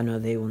similar. I know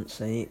they wouldn't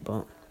say it,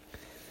 but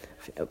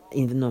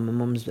even though my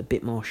mum's a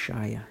bit more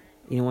shyer,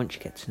 once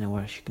you get to know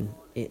her, she can.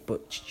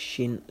 But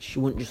she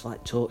wouldn't just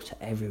like talk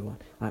to everyone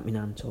like my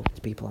nan talking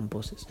to people on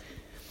buses.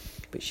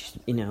 But she's,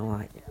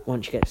 like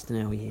once she gets to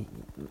know you,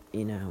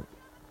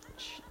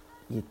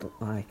 you'd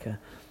like her.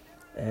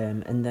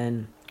 And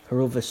then her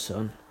other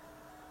son,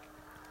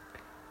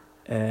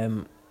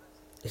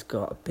 has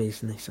got a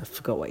business. I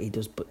forgot what he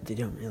does, but they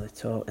don't really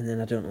talk. And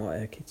then I don't know what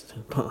her kids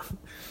do,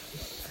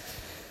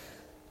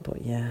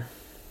 but yeah.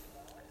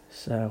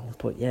 So,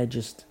 but yeah,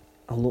 just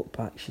I look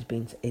back, she's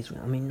been to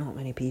Israel. I mean, not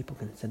many people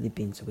can say they've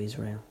been to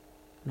Israel.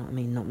 You know what I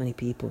mean? Not many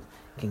people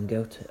can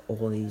go to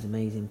all these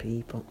amazing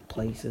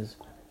places.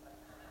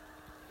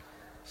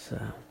 So,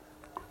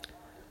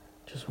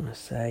 just want to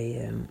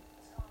say,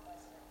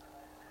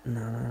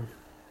 Nana,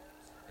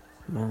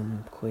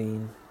 Mum,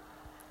 Queen,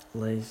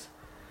 Liz,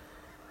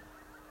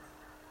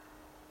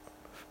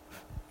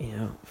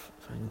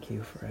 thank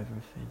you for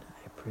everything.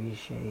 I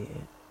appreciate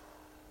it.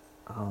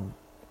 I'll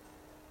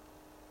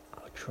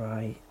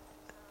try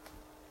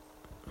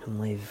and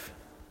live.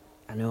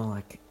 I know,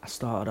 like, I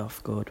started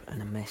off good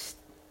and I messed.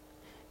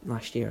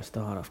 Last year I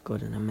started off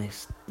good and I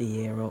messed the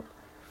year up.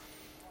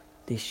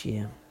 This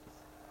year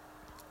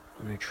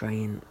I'm going to try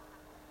and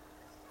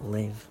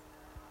live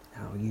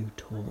how you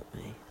taught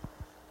me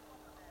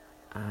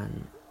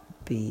and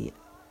be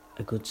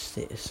a good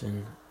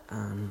citizen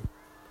and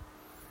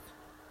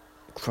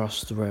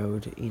cross the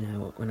road,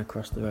 when I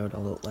cross the road,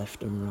 I'll look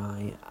left and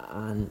right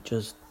and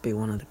just be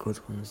one of the good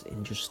ones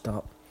and just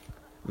stop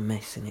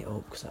messing it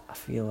up, because I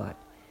feel like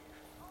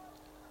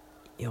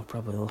you're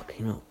probably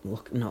not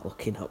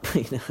looking up,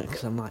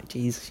 because I'm like,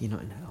 Jesus, you're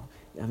not in hell.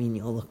 I mean,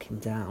 you're looking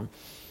down,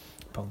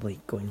 probably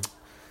going,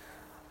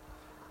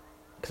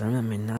 because I remember in